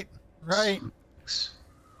earlier, right? Right?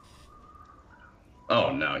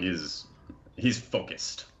 Oh no, he's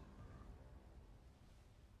focused.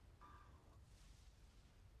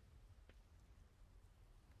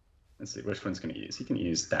 Let's see, which one's gonna use? He can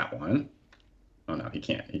use that one. Oh no, he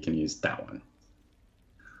can't. He can use that one.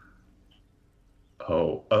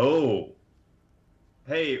 Oh.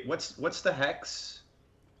 Hey, what's the hex?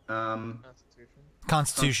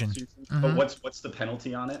 Constitution. Oh, what's the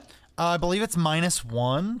penalty on it? I believe it's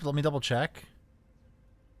 -1. Let me double check.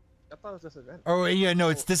 I thought it was disadvantage. Oh yeah, no,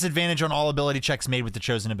 it's disadvantage on all ability checks made with the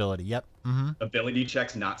chosen ability. Yep. Ability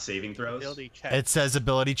checks, not saving throws. Ability check. It says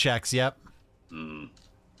ability checks. Yep.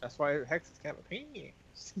 That's why Hex is kind of pain.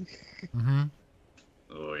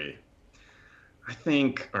 Oy. I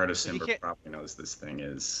think Artis You Simber can't- probably knows this thing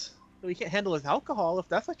is. Well, you can't handle his alcohol if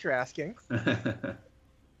that's what you're asking.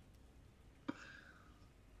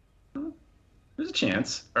 There's a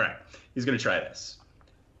chance. All right, he's gonna try this.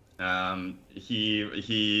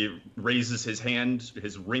 He raises his hand,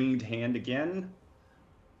 his ringed hand again,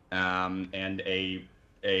 and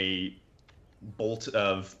a bolt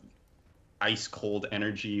of ice cold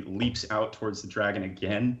energy leaps out towards the dragon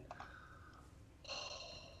again.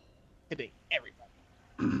 Hitting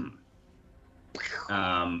everybody.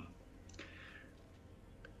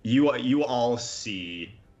 You all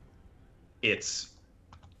see its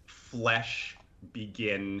flesh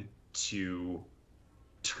begin to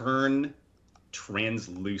turn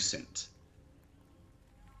translucent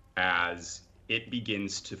as it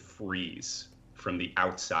begins to freeze from the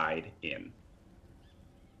outside in.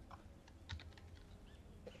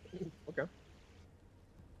 Okay.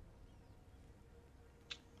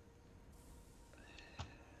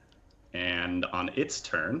 And on its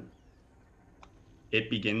turn, it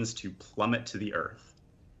begins to plummet to the earth.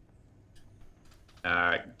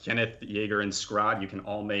 Kenneth, Jaeger, and Scrod, you can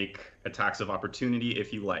all make attacks of opportunity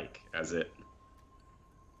if you like, as it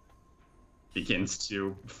begins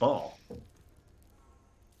to fall.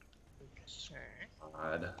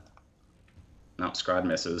 Scrod. No, Scrod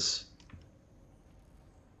misses.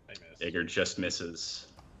 I missed. Jaeger just misses.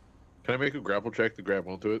 Can I make a grapple check to grab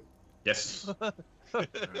onto it? Yes. You're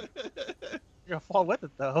gonna fall with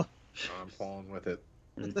it though. I'm falling with it.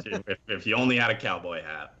 if you only had a cowboy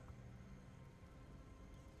hat.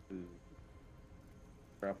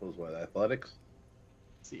 Grapple is what? Athletics?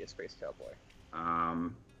 See a space cowboy.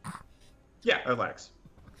 Yeah, athletics.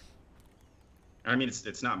 I mean,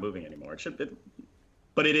 it's not moving anymore.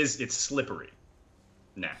 But it's slippery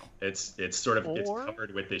now. It's sort of it's Or-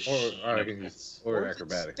 covered with this. Or sheen I of can this- use or is it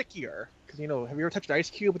acrobatics. stickier? Because have you ever touched an ice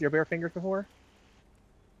cube with your bare fingers before?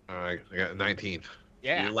 I got 19.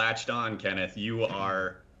 Yeah. You latched on, Kenneth. You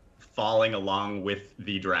are falling along with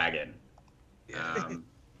the dragon.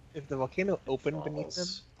 Is the volcano open beneath him?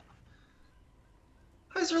 Falls.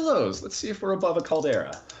 Highs or lows? Let's see if we're above a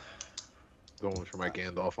caldera. Going for my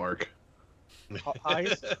Gandalf arc.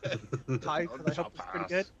 Highs? Highs, because I hope it's pretty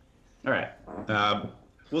good. All right.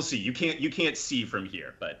 We'll see. You can't see from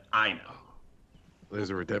here, but I know. There's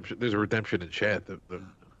a redemption. There's a redemption in chat.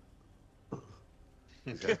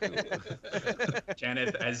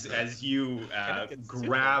 Kenneth, as you Kenneth gets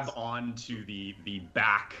grab serious. onto the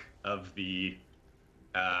back of the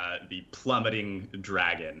plummeting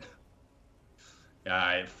dragon,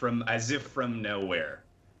 from as if from nowhere,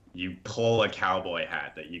 you pull a cowboy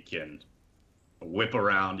hat that you can whip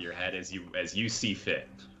around your head as you see fit.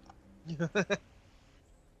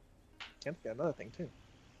 Kent's got another thing too.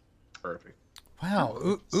 Perfect.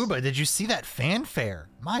 Wow, Uba, did you see that fanfare?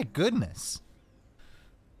 My goodness.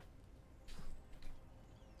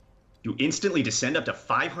 You instantly descend up to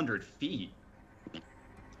 500 feet.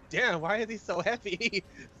 Damn, why is he so heavy?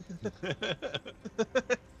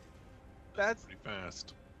 That's Pretty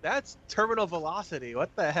fast. terminal velocity.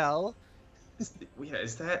 What the hell? Yeah,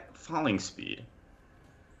 is that falling speed?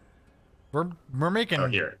 We're making Oh,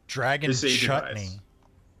 here. dragon This is chutney. device.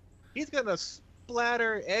 He's gonna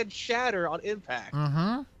splatter and shatter on impact.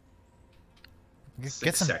 Mm-hmm. Get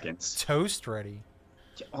 6 some seconds. toast ready.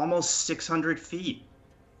 Almost 600 feet.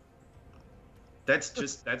 That's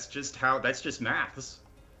just maths.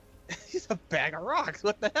 He's a bag of rocks.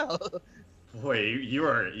 What the hell? Boy, you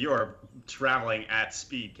are traveling at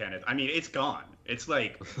speed, Kenneth. I mean, it's gone. It's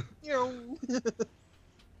like, There's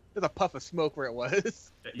a puff of smoke where it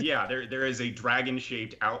was. yeah, there is a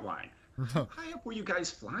dragon-shaped outline. How high up were you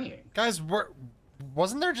guys flying? Guys,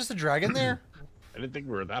 wasn't there just a dragon there? I didn't think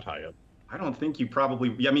we were that high up. I don't think you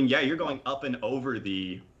probably. I mean, yeah, you're going up and over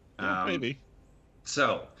the. Maybe.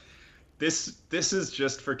 So, this is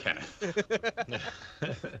just for Kenneth.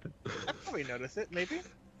 I probably notice it. Maybe.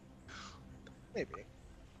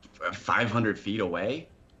 500 feet away,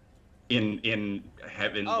 in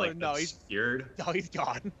heaven, Oh, no, obscured. Oh, he's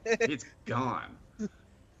gone. It's gone.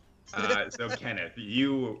 So Kenneth,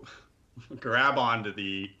 you grab onto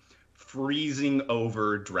the freezing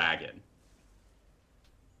over dragon.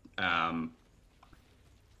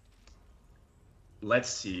 Let's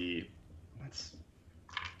see.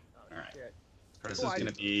 All right. Shit. This is going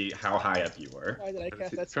to be how high up you were. Why did I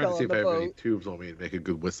cast that Trying spell to see on if I the have any boat? tubes on me and make a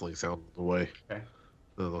good whistling sound on the way. Okay.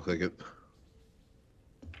 Doesn't look like it.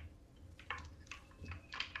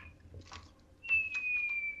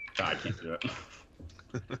 Oh, I can't do it.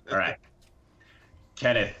 All right.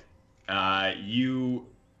 Kenneth, you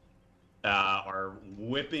are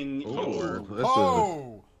whipping over. That's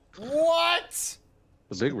Oh! What?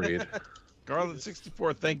 a big read. Scarlet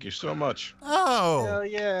 64, thank you so much. Oh! Hell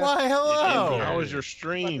yeah. Why, hello! How was your About to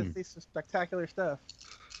stream? see some spectacular stuff.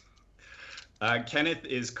 Kenneth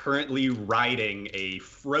is currently riding a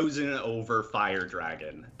frozen over fire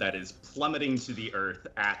dragon that is plummeting to the earth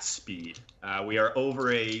at speed. We are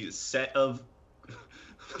over a set of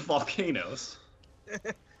volcanoes.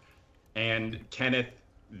 And Kenneth,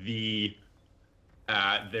 the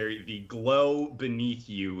glow beneath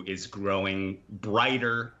you is growing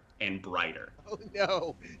brighter and brighter. Oh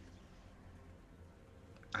no.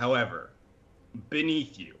 However,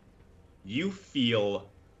 beneath you, you feel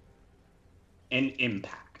an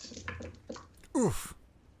impact. Oof.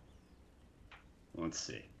 Let's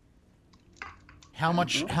see. How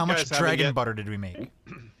much guys haven't dragon yet- butter did we make?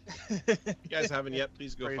 If you guys haven't yet,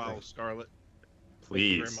 please go Crazy. follow Scarlet. Thank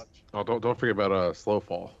you very Please. much. Oh, don't forget about slow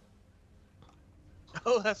fall.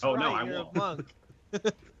 Oh, that's Oh, right. no, I You're won't. a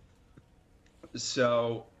monk.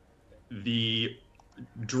 So the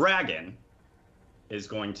dragon is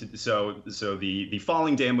going to so the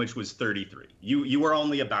falling damage was 33. You were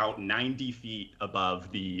only about 90 feet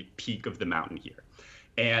above the peak of the mountain here.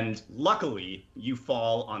 And luckily you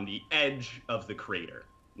fall on the edge of the crater,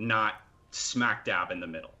 not smack dab in the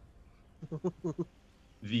middle.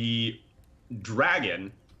 The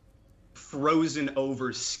dragon, frozen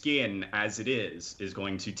over skin as it is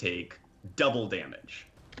going to take double damage,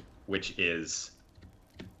 which is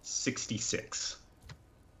 66.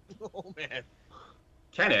 Oh man.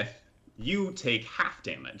 Kenneth, you take half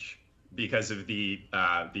damage because of the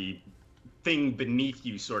thing beneath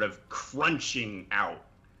you sort of crunching out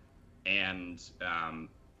and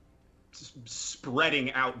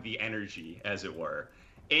spreading out the energy, as it were.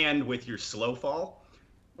 And with your slow fall,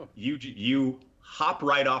 you hop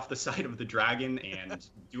right off the side of the dragon and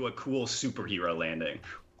do a cool superhero landing.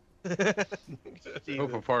 I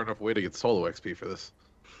hope I'm far enough away to get solo XP for this.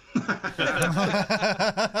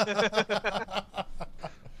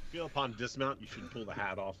 Feel upon dismount, you should pull the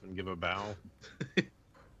hat off and give a bow.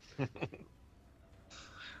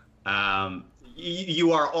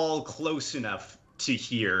 You are all close enough to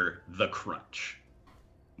hear the crunch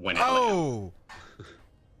when it lands. Oh!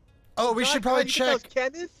 Oh, we God, should how probably you get those, check.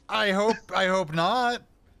 Kenneth? I hope not.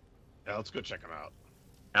 Yeah, let's go check him out.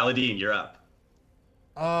 Aladdin, you're up.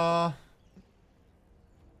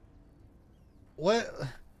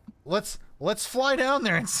 Let's fly down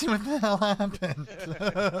there and see what the hell happened.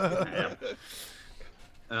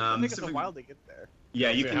 I think it's So a while to get there. yeah,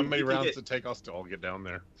 you Okay, can. how many you can rounds get- to take us to all get down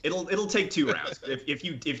there? It'll take 2 rounds. If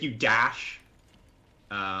you dash.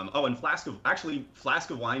 And Flask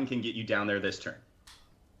of Wine can get you down there this turn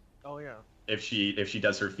Oh yeah. if she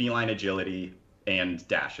does her feline agility and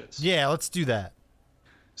dashes. Yeah, let's do that.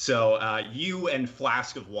 So you and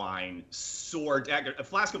Flask of Wine soar.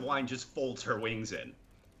 Flask of Wine just folds her wings in,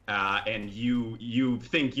 and you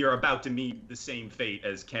think you're about to meet the same fate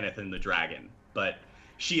as Kenneth and the dragon, but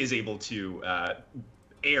she is able to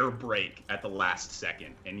air brake at the last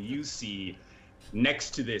second, and you see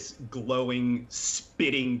next to this glowing,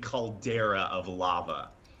 spitting caldera of lava,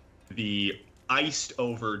 the iced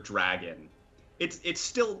over dragon. It's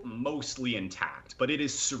still mostly intact, but it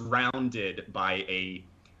is surrounded by a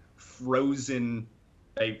frozen,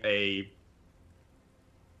 a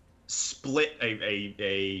split,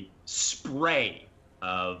 a spray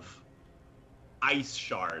of ice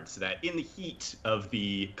shards that, in the heat of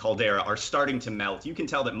the caldera, are starting to melt. You can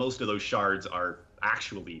tell that most of those shards are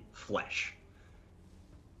actually flesh.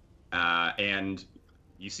 And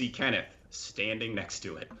you see Kenneth standing next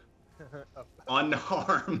to it,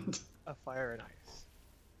 unharmed. A fire and ice.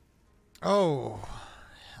 Oh.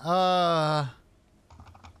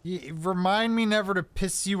 Remind me never to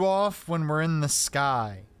piss you off when we're in the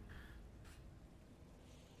sky.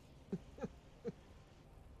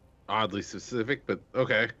 Oddly specific, but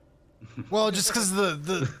okay. Well, just because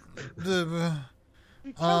the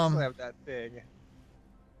You can't have that thing.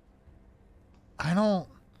 I don't.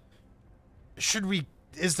 Should we?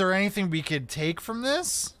 Is there anything we could take from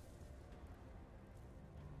this?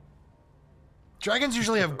 Dragons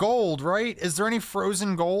usually have gold, right? Is there any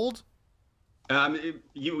frozen gold?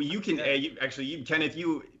 You can Kenneth,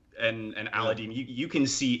 you and Aladdin, you can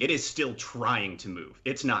see it is still trying to move.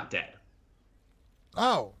 It's not dead.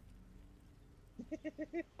 Oh.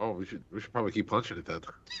 Oh, we should probably keep punching it then.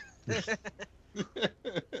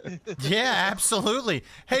 Yeah, absolutely.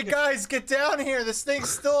 Hey guys, get down here. This thing's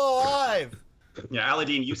still alive. Yeah,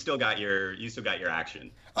 Aladdin, you still got your action.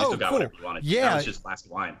 You Oh, still got cool. whatever you wanted. Yeah. That was just glass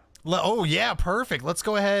of wine. Oh yeah, perfect. Let's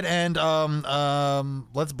go ahead and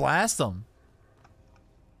let's blast them.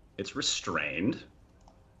 It's restrained.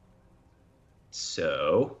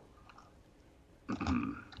 So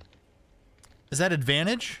Is that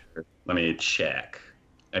advantage? let me check.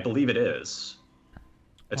 I believe it is.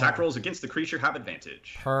 Attack rolls against the creature have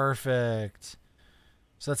advantage. Perfect.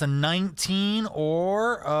 So that's a 19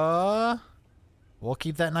 or we'll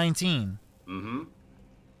keep that 19. Mm-hmm.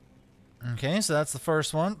 Okay, so that's the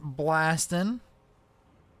first one. Blasting.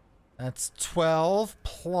 That's 12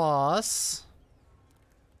 plus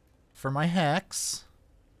for my hex.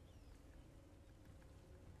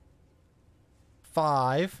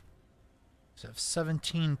 5. So I have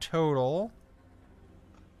 17 total.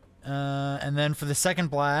 And then for the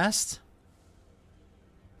second blast,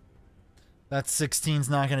 that's 16's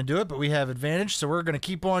not going to do it, but we have advantage, so we're going to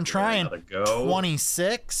keep on trying. Go.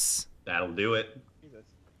 26. That'll do it. Jesus.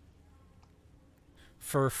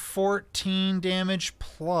 For 14 damage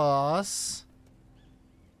plus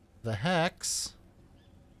the hex.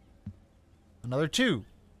 Another 2.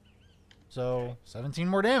 So 17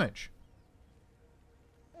 more damage.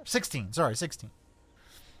 16. Sorry, 16.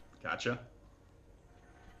 Gotcha.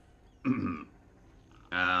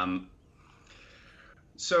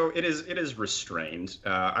 So it is restrained.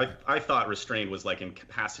 I thought restrained was like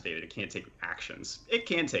incapacitated. It can't take actions. It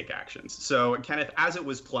can take actions. So Kenneth, as it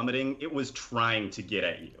was plummeting, it was trying to get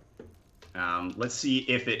at you. Let's see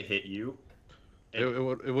if it hit you. It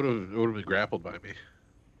would have been grappled by me.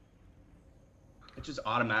 It just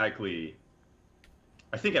automatically.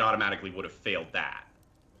 I think it automatically would have failed that.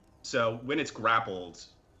 So when it's grappled,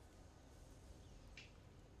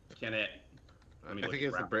 can it? I think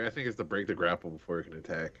it's to break the grapple before it can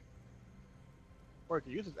attack. Or it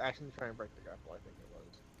could use its action to try and break the grapple, I think it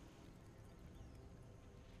was.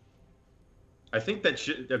 I think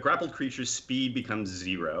that the grappled creature's speed becomes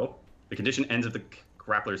 0. The condition ends if the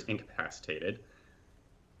grappler's incapacitated.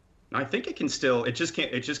 Now, I think it can still. It just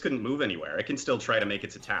can't. It just couldn't move anywhere. It can still try to make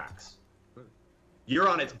its attacks. You're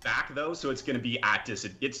on its back though, so it's going to be at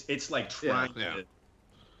It's like trying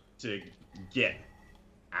to get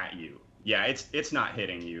at you. Yeah, it's not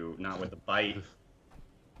hitting you. Not with the bite.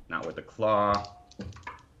 Not with the claw.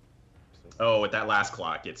 Oh, with that last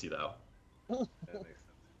claw, it gets you though. That makes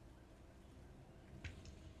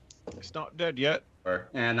sense. It's not dead yet.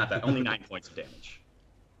 Not that. Only 9 points of damage.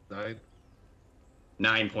 9.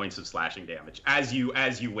 9 points of slashing damage as you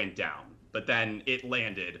went down. But then it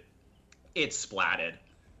landed. It splatted.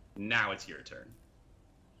 Now it's your turn.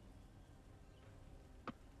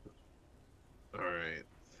 Alright.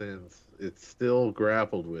 Since it's still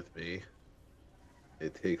grappled with me,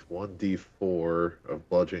 it takes 1d4 of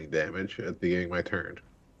bludgeoning damage at the beginning of my turn.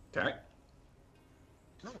 Okay.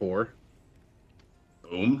 4.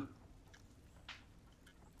 Boom.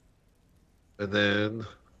 And then I'm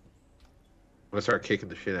gonna start kicking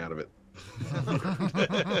the shit out of it.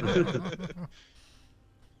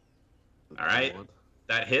 All right.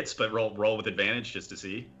 That hits, but roll with advantage just to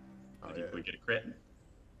see. Oh, If we get a crit.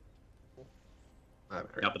 Not a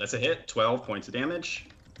crit. No, but that's a hit. 12 points of damage.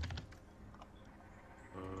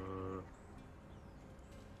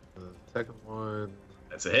 The second one.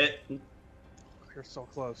 That's a hit. You're so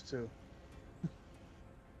close, too.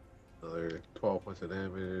 Another 12 points of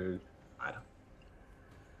damage. I don't.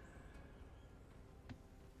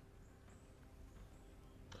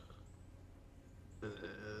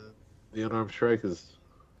 And the unarmed strike is.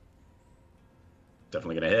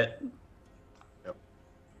 Definitely gonna hit. Yep.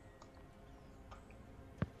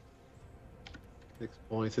 6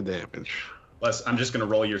 points of damage. Les, I'm just gonna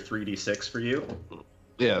roll your 3d6 for you.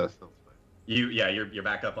 Yeah, that sounds fine. You're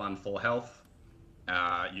back up on full health.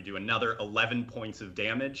 You do another 11 points of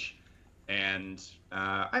damage, and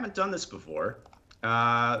I haven't done this before.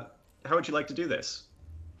 How would you like to do this?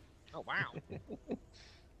 Oh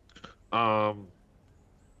wow.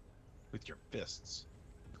 With your fists.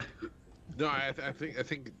 No, I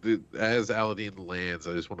think that as Aladdin lands,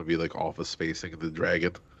 I just want to be like office spacing the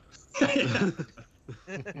dragon.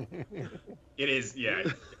 It is, yeah.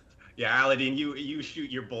 Yeah, Aladdin, you shoot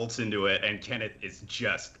your bolts into it, and Kenneth is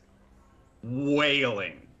just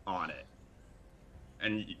wailing on it.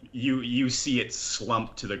 And you see it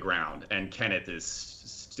slump to the ground, and Kenneth is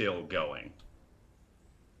still going.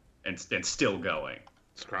 And still going.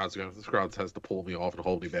 Scrods has to pull me off and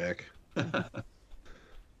hold me back.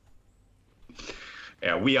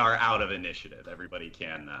 Yeah, we are out of initiative. Everybody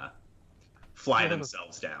can fly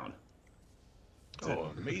themselves down.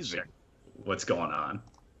 Oh, amazing. What's going on?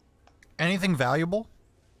 Anything valuable?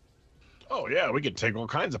 Oh, yeah, we could take all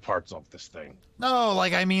kinds of parts off this thing. No,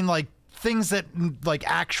 like, I mean, like, things that, like,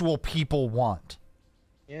 actual people want.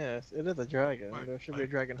 Yes, it is a dragon. There should be a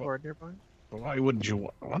dragon horde nearby. Why wouldn't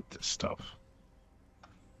you want this stuff?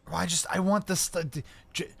 Well, I want this stuff.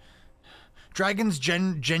 Dragons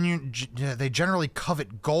they generally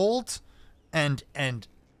covet gold and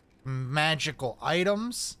magical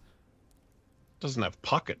items. Doesn't have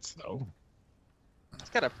pockets, though. It's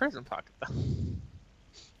got a prison pocket, though.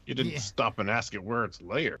 You didn't stop and ask it where its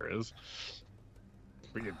lair is.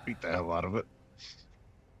 We could beat the hell out of it.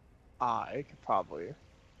 I could probably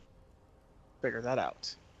figure that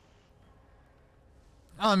out.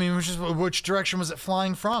 I mean, which direction was it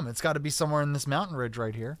flying from? It's got to be somewhere in this mountain ridge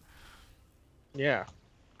right here. Yeah.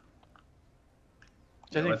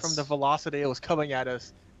 Judging from the velocity it was coming at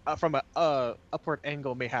us, from a upward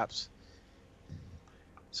angle, mayhaps.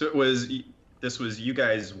 So this was you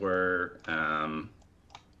guys were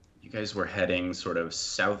heading sort of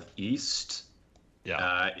southeast.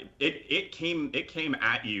 Yeah. It came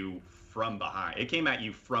at you from behind. It came at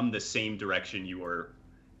you from the same direction you were.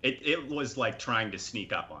 It was like trying to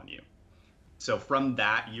sneak up on you. So from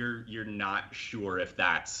that, you're not sure if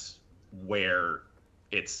that's where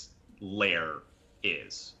its lair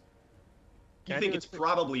is. You think it's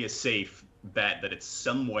probably a safe bet that it's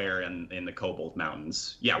somewhere in the Cobalt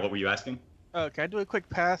Mountains. Yeah, what were you asking? Can I do a quick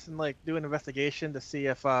pass and like do an investigation to see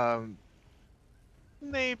if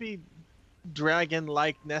maybe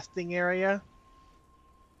dragon-like nesting area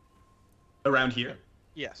Around here?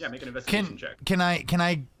 Yes. Yeah, make an investigation check. Can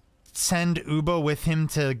I send Uba with him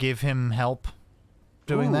to give him help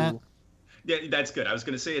doing that? Yeah, that's good. I was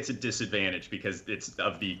going to say it's a disadvantage because it's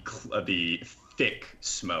of the thick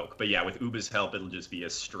smoke. But yeah, with Uba's help, it'll just be a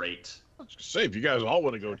straight. I was gonna say, if you guys all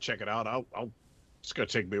want to go check it out, I'll it's gonna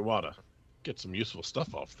take me a while to get some useful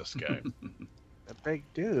stuff off this guy. A big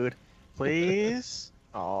dude, please.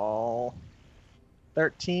 Oh,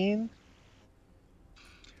 13.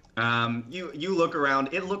 You look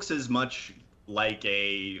around. It looks as much like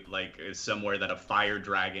somewhere that a fire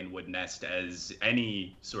dragon would nest as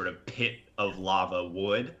any sort of pit of lava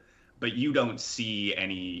would, but you don't see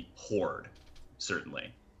any horde.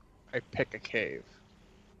 Certainly. I pick a cave.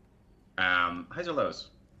 Highs or lows?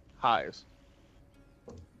 Highs.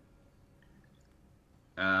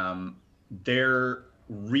 There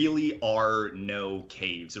really are no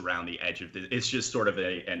caves around the edge of this. It's just sort of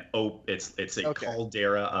it's a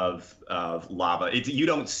caldera of lava. You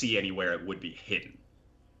don't see anywhere it would be hidden.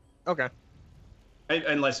 Okay.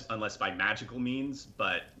 Unless by magical means,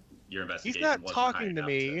 but your investigation. He's not talking to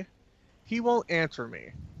me. He won't answer me.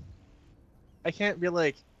 I can't be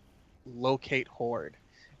like locate horde,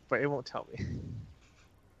 but it won't tell me.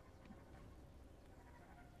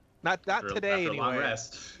 Not today anyway. Long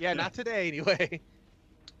rest. Yeah, not today anyway.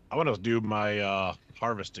 I want to do my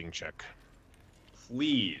harvesting check.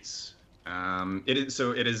 Please.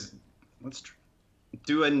 It is. Let's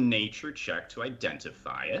do a nature check to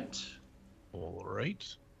identify it. All right.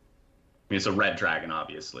 I mean, it's a red dragon,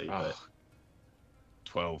 obviously. But...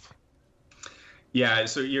 12. Yeah,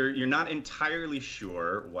 so you're not entirely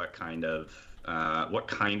sure what kind of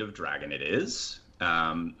dragon it is.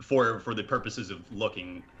 For the purposes of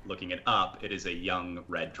looking it up, it is a young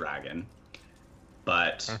red dragon.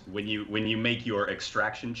 But when you make your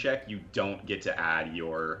extraction check, you don't get to add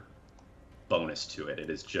your bonus to it. It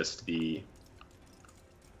is just the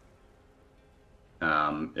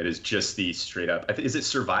straight up. Is it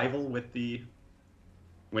survival with the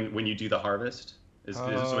when you do the harvest?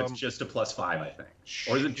 So it's just a +5, I think.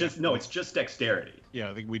 Or is it just no? It's just dexterity.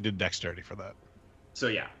 Yeah, I think we did dexterity for that. So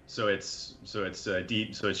yeah, so it's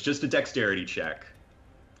deep. So it's just a dexterity check.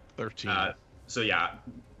 13. So yeah,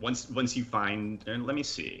 once you find, and let me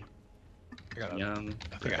see. I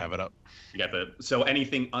think I have it up. You got so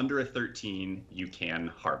anything under a 13 you can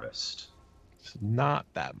harvest. It's not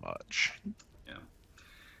that much. Yeah.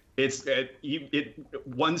 It's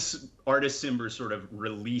once Artist Simber sort of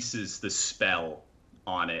releases the spell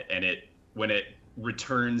on it, and when it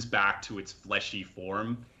returns back to its fleshy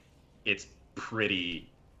form, it's pretty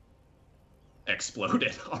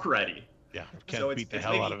exploded already. Yeah, can't beat the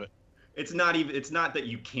hell out of it. It's not that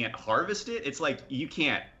you can't harvest it. It's like you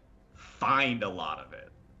can't find a lot of it.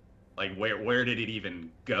 Like where did it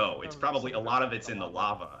even go? It's probably a lot of it's in the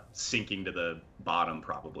lava, sinking to the bottom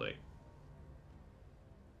probably.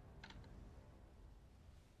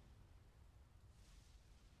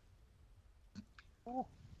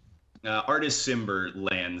 Artist Simber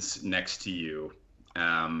lands next to you.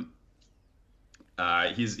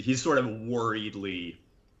 He's sort of worriedly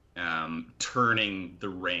turning the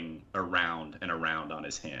ring around and around on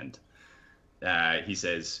his hand. He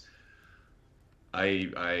says,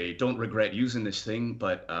 I don't regret using this thing,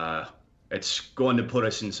 but it's going to put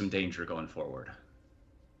us in some danger going forward.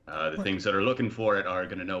 The things that are looking for it are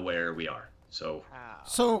going to know where we are. So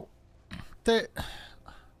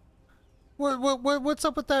what's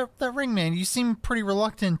up with that ring, man? You seem pretty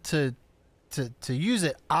reluctant to use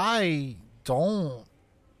it. I don't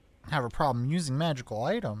have a problem using magical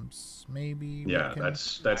items. Maybe. Yeah,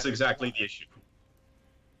 that's exactly the issue.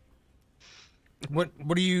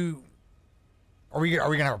 What do you? Are we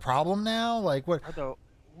gonna have a problem now? Like what? Are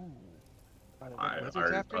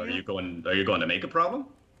you going to make a problem?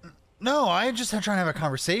 No, I just trying to have a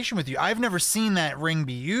conversation with you. I've never seen that ring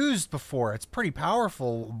be used before. It's pretty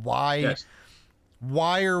powerful. Why? Yes.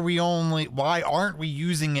 Why aren't we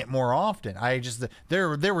using it more often?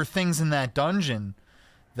 There were things in that dungeon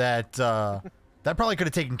that that probably could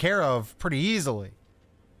have taken care of pretty easily.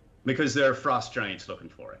 Because there are frost giants looking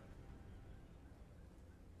for it.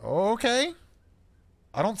 Okay.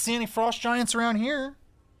 I don't see any frost giants around here.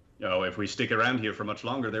 No, if we stick around here for much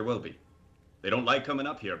longer, there will be. They don't like coming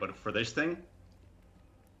up here, but for this thing...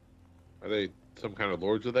 Are they some kind of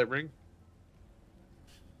lords of that ring?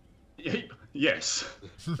 Yes.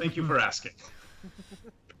 Thank you for asking.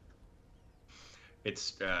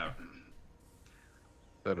 It's, Is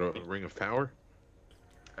that a ring of power?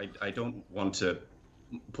 I don't want to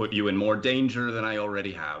put you in more danger than I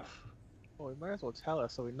already have. Well, we might as well tell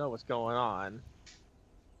us so we know what's going on.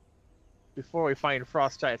 Before we find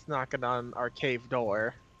frost giants knocking on our cave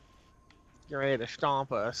door. You're ready to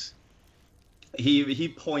stomp us. He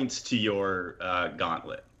points to your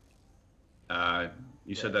gauntlet.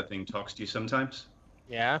 You said that thing talks to you sometimes?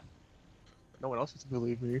 Yeah. No one else has to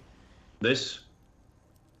believe me. This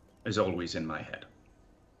is always in my head.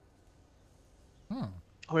 Oh,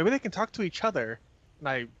 maybe they can talk to each other. And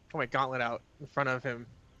I put my gauntlet out in front of him.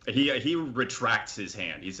 He retracts his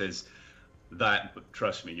hand. He says,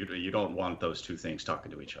 trust me, you don't want those two things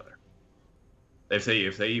talking to each other. If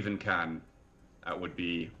they even can, that would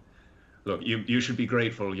be... Look, you should be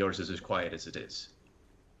grateful yours is as quiet as it is.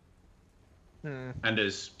 And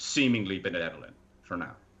is seemingly benevolent for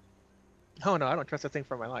now. Oh no, I don't trust a thing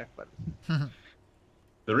for my life, but...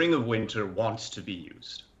 The Ring of Winter wants to be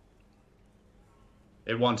used.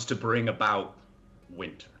 It wants to bring about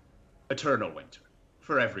winter. Eternal winter.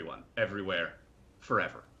 For everyone, everywhere,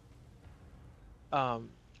 forever.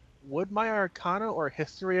 Would my Arcana or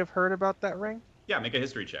History have heard about that ring? Yeah, make a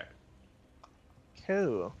history check.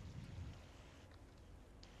 Cool.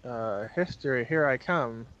 History, here I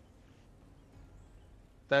come.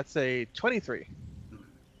 That's a 23.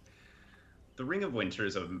 The Ring of Winter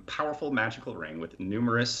is a powerful magical ring with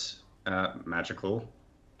numerous magical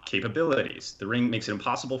capabilities. The ring makes it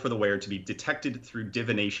impossible for the wearer to be detected through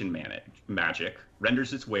divination magic,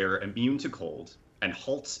 renders its wearer immune to cold, and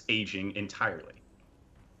halts aging entirely.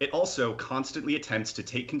 It also constantly attempts to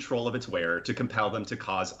take control of its wearer to compel them to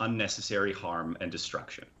cause unnecessary harm and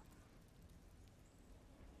destruction.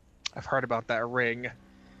 I've heard about that ring,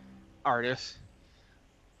 Artist.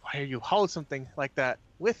 Why do you hold something like that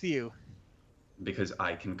with you? Because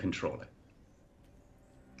I can control it.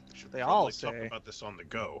 Should They all talk say. about this on the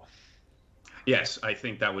go. Yes, I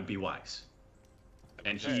think that would be wise.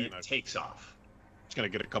 And he Okay. takes off. Just gonna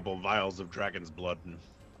get a couple of vials of dragon's blood and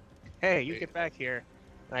Hey, you get back here.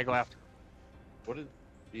 And I go after. Wouldn't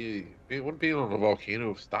being on the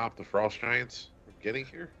volcano stop the frost giants from getting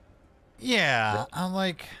here? Yeah, I'm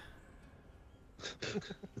like...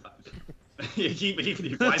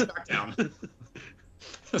 he flies back down.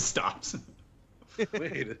 Stops.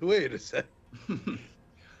 Wait a sec.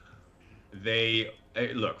 They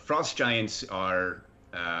Look, frost giants are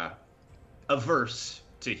averse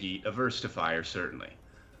to heat, averse to fire, certainly,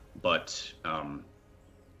 but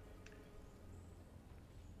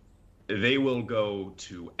they will go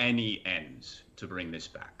to any ends to bring this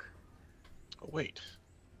back. Oh, wait.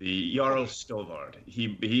 The Jarl Stovard,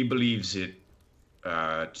 he believes it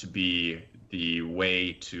to be the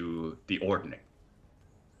way to the Ordning.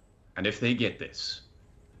 And if they get this,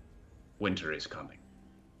 winter is coming.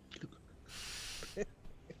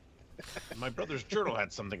 My brother's journal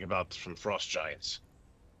had something about some frost giants.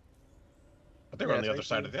 But they were on the other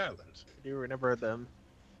side of the island. Do you remember them?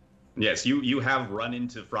 Yes, you have run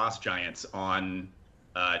into frost giants on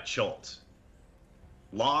Chult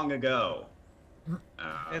long ago.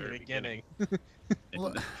 In the beginning.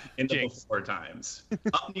 In the before times.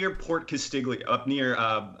 Up near Port Castiglia, up near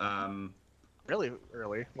Really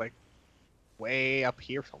early, like way up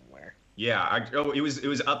here somewhere. Yeah, it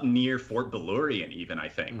was up near Fort Belurian even, I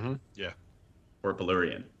think. Mm-hmm. Yeah. Fort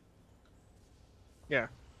Belurian. Yeah.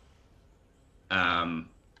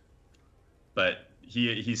 But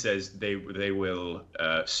he says they will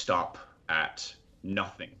stop at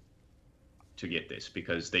nothing to get this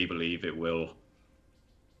because they believe it will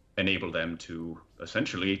enable them to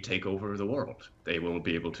essentially take over the world. They will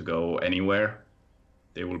be able to go anywhere.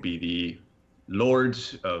 They will be the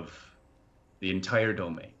lords of the entire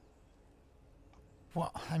domain.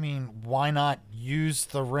 Well, I mean, why not use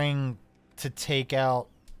the ring to take out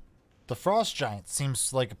the frost giant?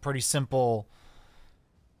 Seems like a pretty simple.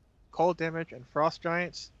 Cold damage and frost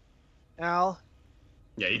giants. Al.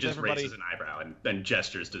 Yeah, he just raises an eyebrow and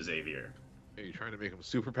gestures to Xavier. Are you trying to make them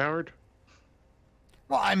superpowered?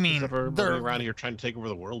 Well, I mean, they're around here trying to take over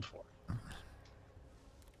the world for.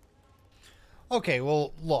 Okay,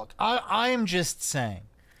 well, look, I am just saying,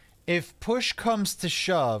 if push comes to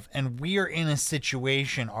shove and we are in a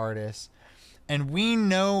situation, Artis, and we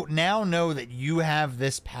now know that you have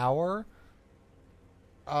this power,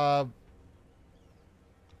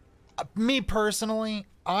 me personally,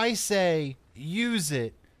 I say use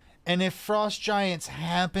it, and if frost giants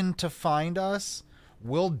happen to find us,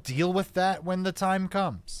 we'll deal with that when the time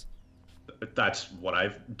comes. That's what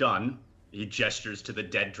I've done. He gestures to the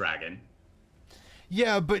dead dragon.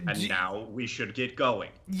 Yeah, but and now we should get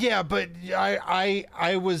going. Yeah, but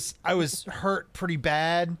I was hurt pretty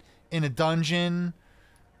bad in a dungeon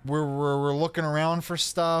where we're looking around for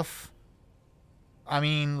stuff. I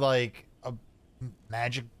mean, like a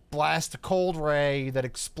magic blast, a cold ray that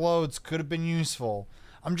explodes could have been useful.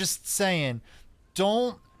 I'm just saying,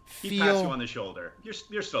 don't feel. He pats you on the shoulder.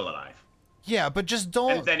 You're still alive. Yeah, but just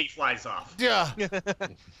don't. And then he flies off. Yeah.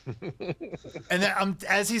 And then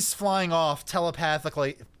as he's flying off,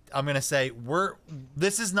 telepathically, I'm gonna say,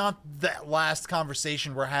 this is not the last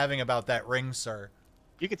conversation we're having about that ring, sir.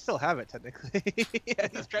 You could still have it technically. Yeah,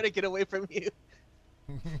 he's trying to get away from you.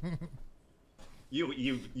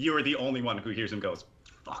 You are the only one who hears him goes,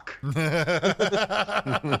 fuck.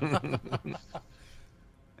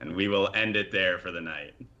 And we will end it there for the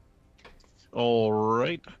night. All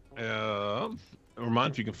right.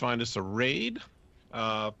 Remind if you can find us a raid.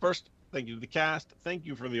 First, thank you to the cast. Thank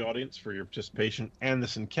you for the audience for your participation and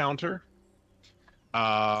this encounter.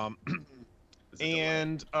 And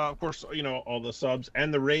of course, you know, all the subs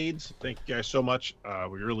and the raids. Thank you guys so much.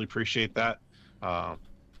 We really appreciate that. And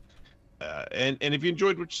if you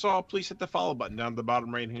enjoyed what you saw, please hit the follow button down at the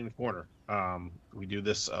bottom right-hand corner. We do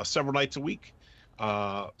this several nights a week,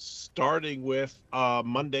 starting with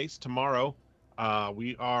Mondays tomorrow. Are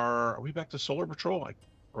we back to Solar Patrol,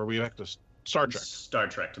 or are we back to Star Trek? Star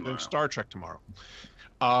Trek tomorrow. Star Trek tomorrow.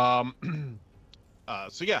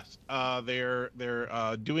 So yes, they're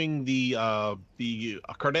doing the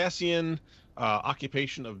Cardassian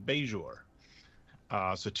occupation of Bajor.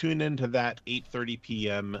 So tune into that 8:30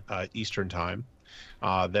 p.m. Eastern time.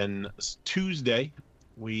 Then Tuesday,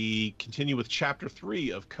 we continue with Chapter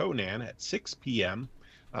 3 of Conan at 6 p.m.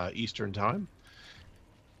 Eastern time.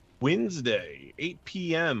 Wednesday, 8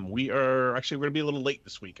 p.m. We're going to be a little late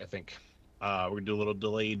this week, I think. We're going to do a little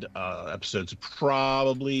delayed episodes,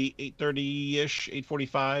 probably 8:30-ish,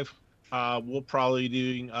 8:45. We'll probably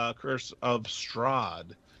be doing Curse of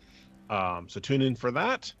Strahd. So tune in for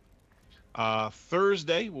that.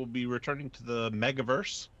 Thursday, we'll be returning to the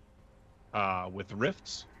Megaverse with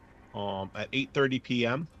Rifts at 8:30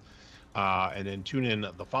 p.m. And then tune in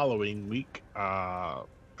the following week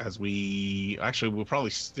as we'll probably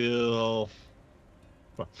still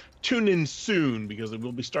tune in soon because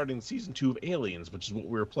we'll be starting season 2 of Aliens, which is what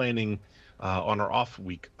we were planning on our off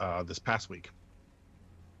week this past week.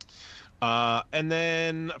 And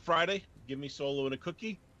then Friday, Give Me Solo and a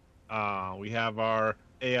Cookie. We have our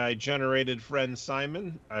AI-generated friend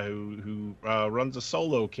Simon, who runs a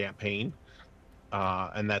solo campaign,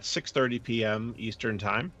 and that's 6:30 p.m. Eastern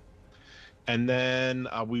Time. And then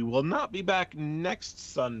we will not be back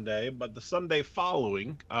next Sunday, but the Sunday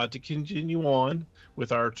following to continue on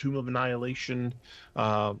with our Tomb of Annihilation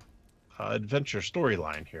adventure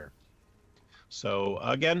storyline here. So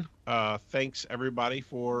again, thanks everybody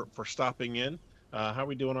for stopping in. How are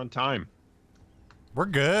we doing on time? We're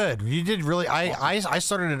good. You did really. Awesome. I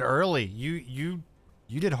started it early. You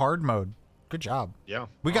did hard mode. Good job. Yeah.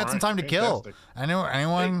 We got some time to kill. I know.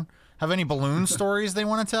 Anyone have any balloon stories they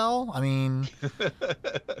want to tell? I mean,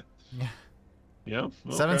 yeah.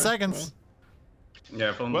 7 seconds. Yeah,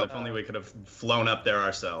 if only we could have flown up there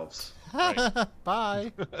ourselves. Right.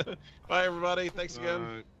 Bye. Bye, everybody. Thanks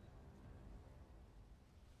again.